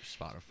doesn't use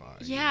Spotify.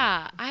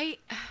 Yeah, I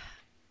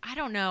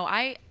don't know.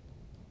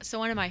 So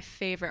one of my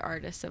favorite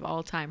artists of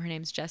all time, her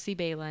name's Jessie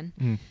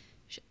Balin.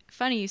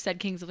 Funny you said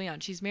Kings of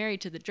Leon. She's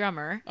married to the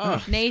drummer,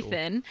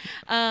 Nathan.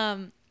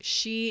 Cool.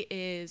 She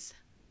is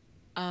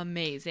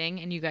amazing,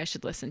 and you guys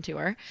should listen to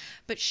her.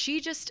 But she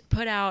just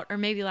put out, or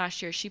maybe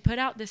last year, she put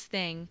out this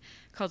thing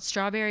called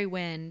Strawberry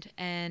Wind,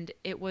 and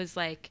it was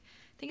like,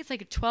 I think it's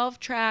like a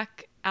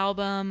 12-track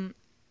album,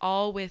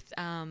 all with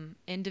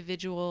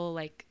individual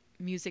like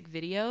music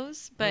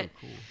videos. But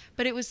cool.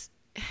 But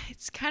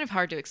it's kind of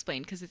hard to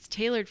explain because it's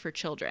tailored for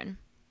children.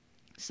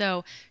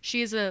 So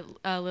she is a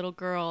little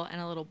girl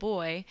and a little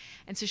boy,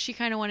 and so she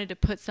kind of wanted to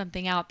put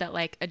something out that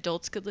like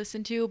adults could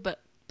listen to, but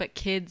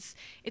kids,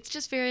 it's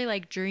just very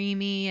like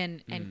dreamy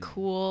and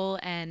cool,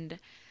 and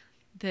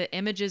the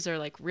images are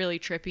like really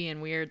trippy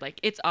and weird. Like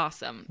it's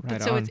awesome.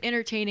 So it's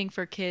entertaining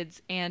for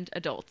kids and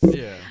adults.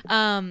 Yeah.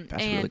 That's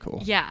really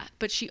cool. Yeah,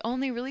 but she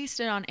only released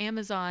it on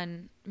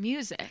Amazon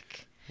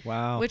Music.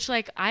 Wow. Which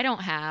like I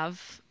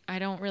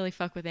don't really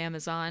fuck with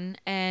Amazon,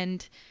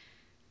 and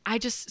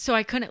so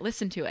I couldn't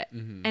listen to it.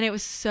 Mm-hmm. And it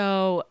was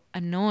so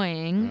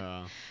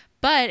annoying.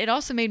 But it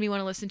also made me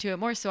want to listen to it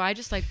more. So I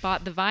just like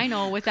bought the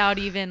vinyl without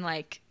even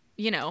like,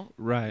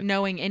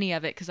 knowing any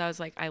of it. Cause I was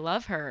like, I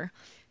love her.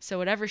 So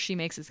whatever she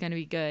makes is going to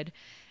be good.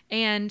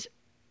 And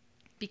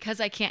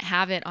because I can't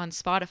have it on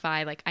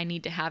Spotify, like I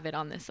need to have it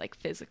on this like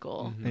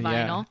physical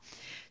vinyl.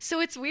 So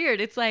it's weird.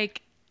 It's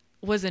like,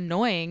 was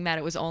annoying that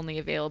it was only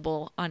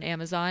available on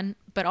Amazon,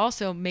 but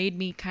also made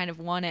me kind of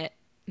want it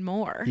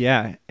more.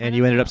 Yeah. And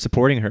you ended up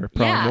supporting her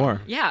probably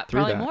more. Yeah.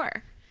 Probably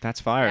more. That's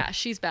fire. Yeah,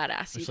 she's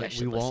badass. It's like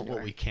we want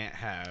what we can't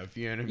have.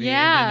 You know what I mean?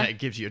 Yeah. And then that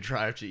gives you a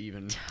drive to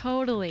even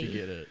to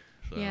get it.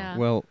 So. Yeah.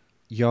 Well,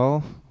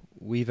 y'all,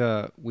 we've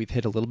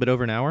hit a little bit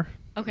over an hour.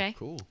 Okay.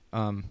 Cool.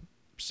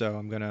 So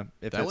I'm gonna,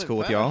 if that's cool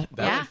with y'all.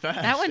 That went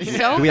fast. That went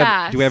so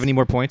fast. Do we have any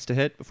more points to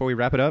hit before we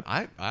wrap it up?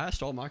 I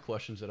asked all my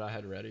questions that I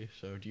had ready.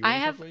 So do you? I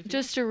have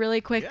just a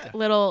really quick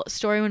little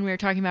story when we were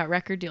talking about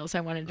record deals. I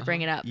wanted to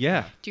bring it up.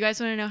 Yeah. Do you guys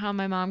want to know how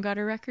my mom got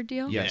her record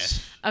deal?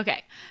 Yes.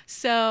 Okay.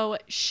 So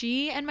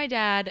she and my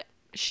dad.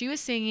 She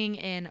was singing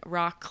in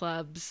rock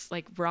clubs,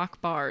 like rock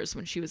bars,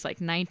 when she was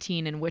like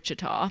 19 in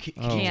Wichita,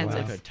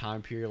 Kansas. Like a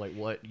time period, like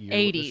what year?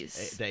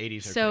 80s. The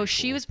 80s. So cool.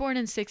 she was born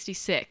in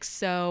 66.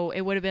 So it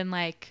would have been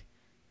like,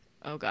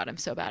 oh God, I'm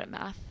so bad at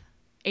math.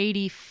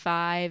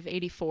 85,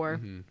 84.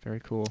 Mm-hmm. Very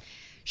cool.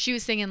 She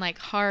was singing like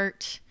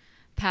Heart,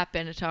 Pat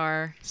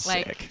Benatar,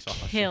 like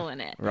killing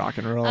it. Rock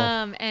and roll.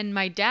 And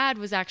my dad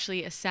was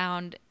actually a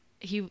sound.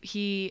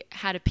 He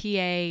had a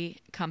PA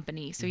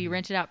company, so he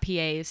rented out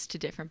PAs to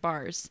different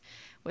bars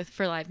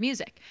for live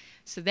music.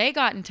 So they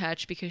got in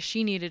touch because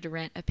she needed to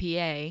rent a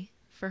PA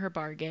for her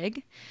bar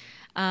gig,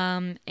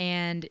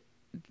 and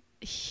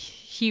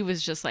he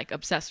was just like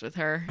obsessed with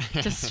her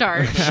to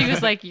start. She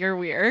was like, "You're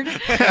weird,"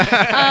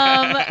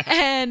 but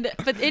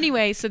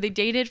anyway, so they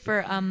dated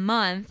for a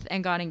month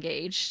and got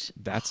engaged.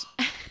 That's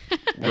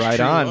Right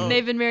on. love.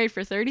 They've been married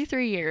for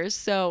 33 years,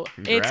 so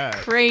Congrats.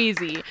 it's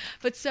crazy.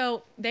 But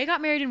so they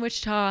got married in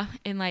Wichita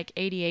in like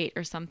 88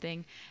 or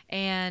something,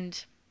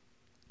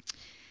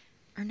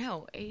 or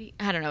no, 80,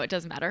 I don't know, it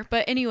doesn't matter.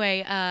 But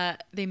anyway,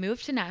 they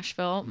moved to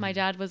Nashville. My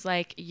dad was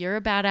like, "You're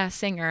a badass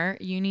singer.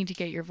 You need to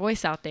get your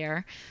voice out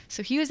there."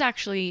 So he was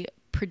actually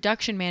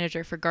production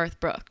manager for Garth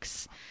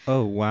Brooks.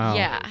 Oh, wow.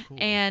 Yeah. Cool.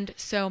 And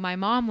so my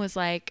mom was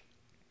like,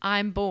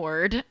 "I'm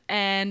bored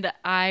and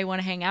I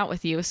want to hang out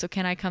with you. So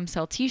can I come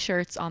sell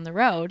t-shirts on the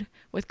road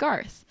with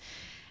Garth?"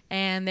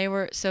 And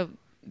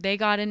they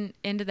got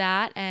into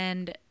that,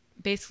 and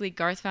basically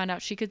Garth found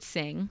out she could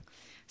sing.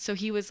 So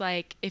he was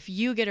like, "If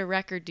you get a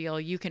record deal,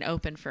 you can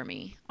open for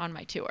me on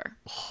my tour."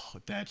 Oh,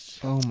 that's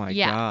Oh, my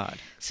Yeah. God.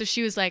 So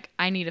she was like,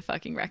 "I need a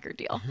fucking record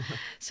deal."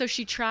 So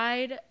she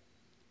tried,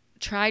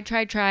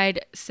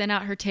 sent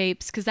out her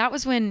tapes, because that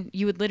was when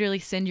you would literally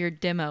send your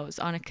demos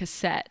on a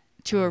cassette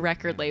to a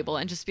record label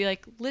and just be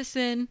like,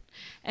 "Listen,"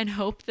 and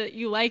hope that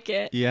you like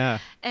it. Yeah.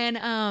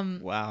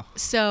 And Wow.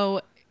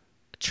 so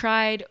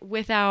tried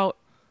without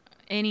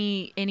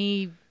any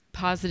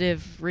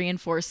positive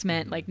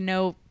reinforcement, like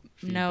no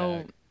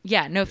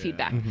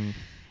feedback. Mm-hmm.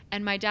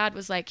 And my dad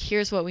was like,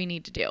 "Here's what we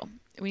need to do.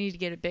 We need to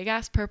get a big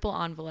ass purple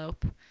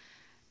envelope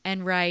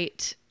and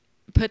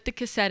put the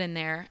cassette in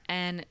there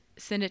and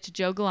send it to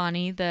Joe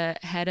Galani, the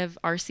head of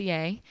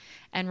RCA,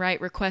 and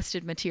write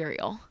requested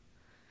material."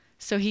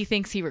 So he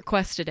thinks he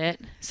requested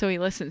it, so he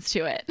listens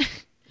to it.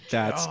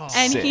 That's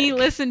And sick. he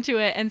listened to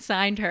it and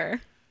signed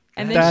her.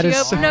 And then That she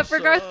is opened up for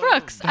Garth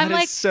Brooks. That I'm is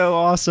like, so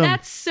awesome.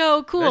 "That's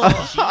so cool."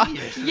 That's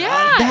genius.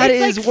 Yeah, That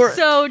it's is like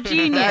so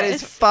genius. That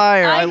is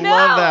fire. I know,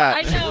 love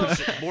that. I know.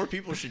 More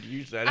people should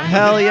use that. I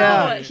Hell know.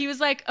 yeah. He was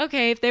like,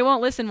 "Okay, if they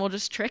won't listen, we'll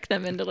just trick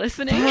them into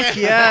listening." Fuck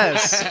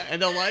yes.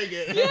 And they'll like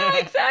it. Yeah,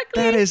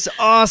 exactly. That is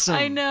awesome.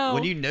 I know.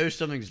 When you know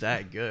something's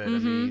that good, I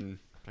mean,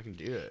 I can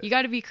do it. You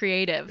got to be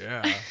creative.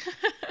 Yeah.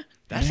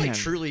 That's Man. like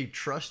truly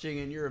trusting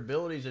in your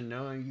abilities and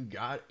knowing you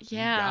got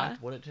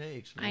what it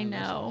takes. Man. I know.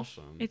 That's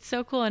awesome. It's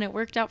so cool, and it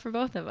worked out for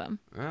both of them.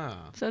 Yeah.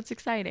 So it's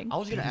exciting. I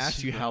was gonna That is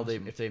ask you super how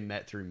awesome. if they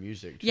met through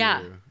music. Too.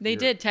 Yeah, they Your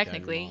did dad and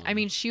technically. mom. I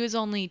mean, she was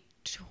only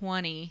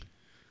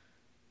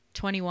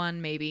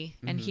 21 maybe,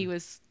 and he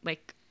was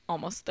like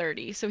almost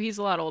 30. So he's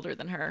a lot older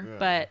than her. Yeah.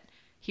 But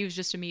he was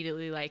just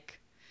immediately like,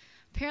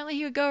 apparently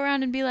he would go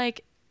around and be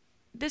like,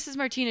 "This is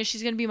Martina.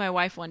 She's going to be my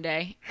wife one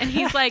day." And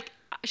he's like,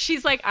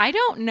 she's like, "I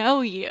don't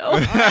know you."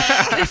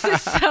 This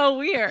is so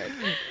weird.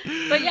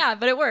 But yeah,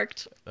 but it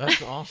worked.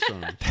 That's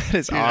awesome. That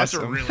is Dude,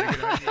 awesome. That's a really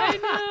good idea.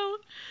 I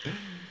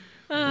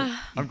know.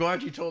 I'm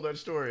glad you told that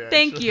story.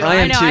 Thank actually. you. I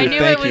am know. too. I knew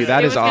Thank it was, you.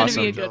 That it is was going to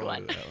awesome. be a good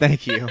one.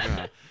 Thank you.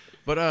 Yeah.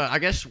 But I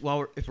guess if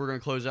we're gonna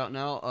close out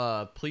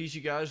now, please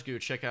you guys go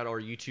check out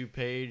our YouTube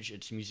page.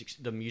 It's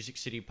the Music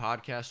City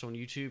Podcast on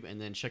YouTube, and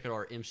then check out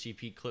our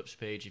MCP Clips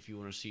page if you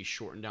want to see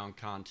shortened down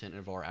content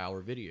of our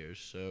hour videos.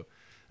 So,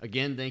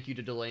 again, thank you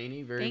to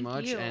Delaney very Thank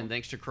much, you. and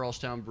thanks to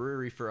Crosstown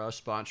Brewery for us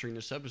sponsoring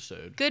this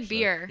episode. Good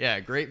beer. Yeah,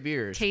 great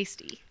beers.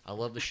 Tasty. I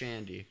love the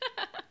shandy.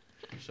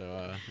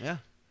 So yeah,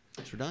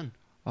 thanks for done.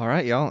 All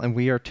right, y'all, and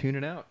we are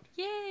tuning out.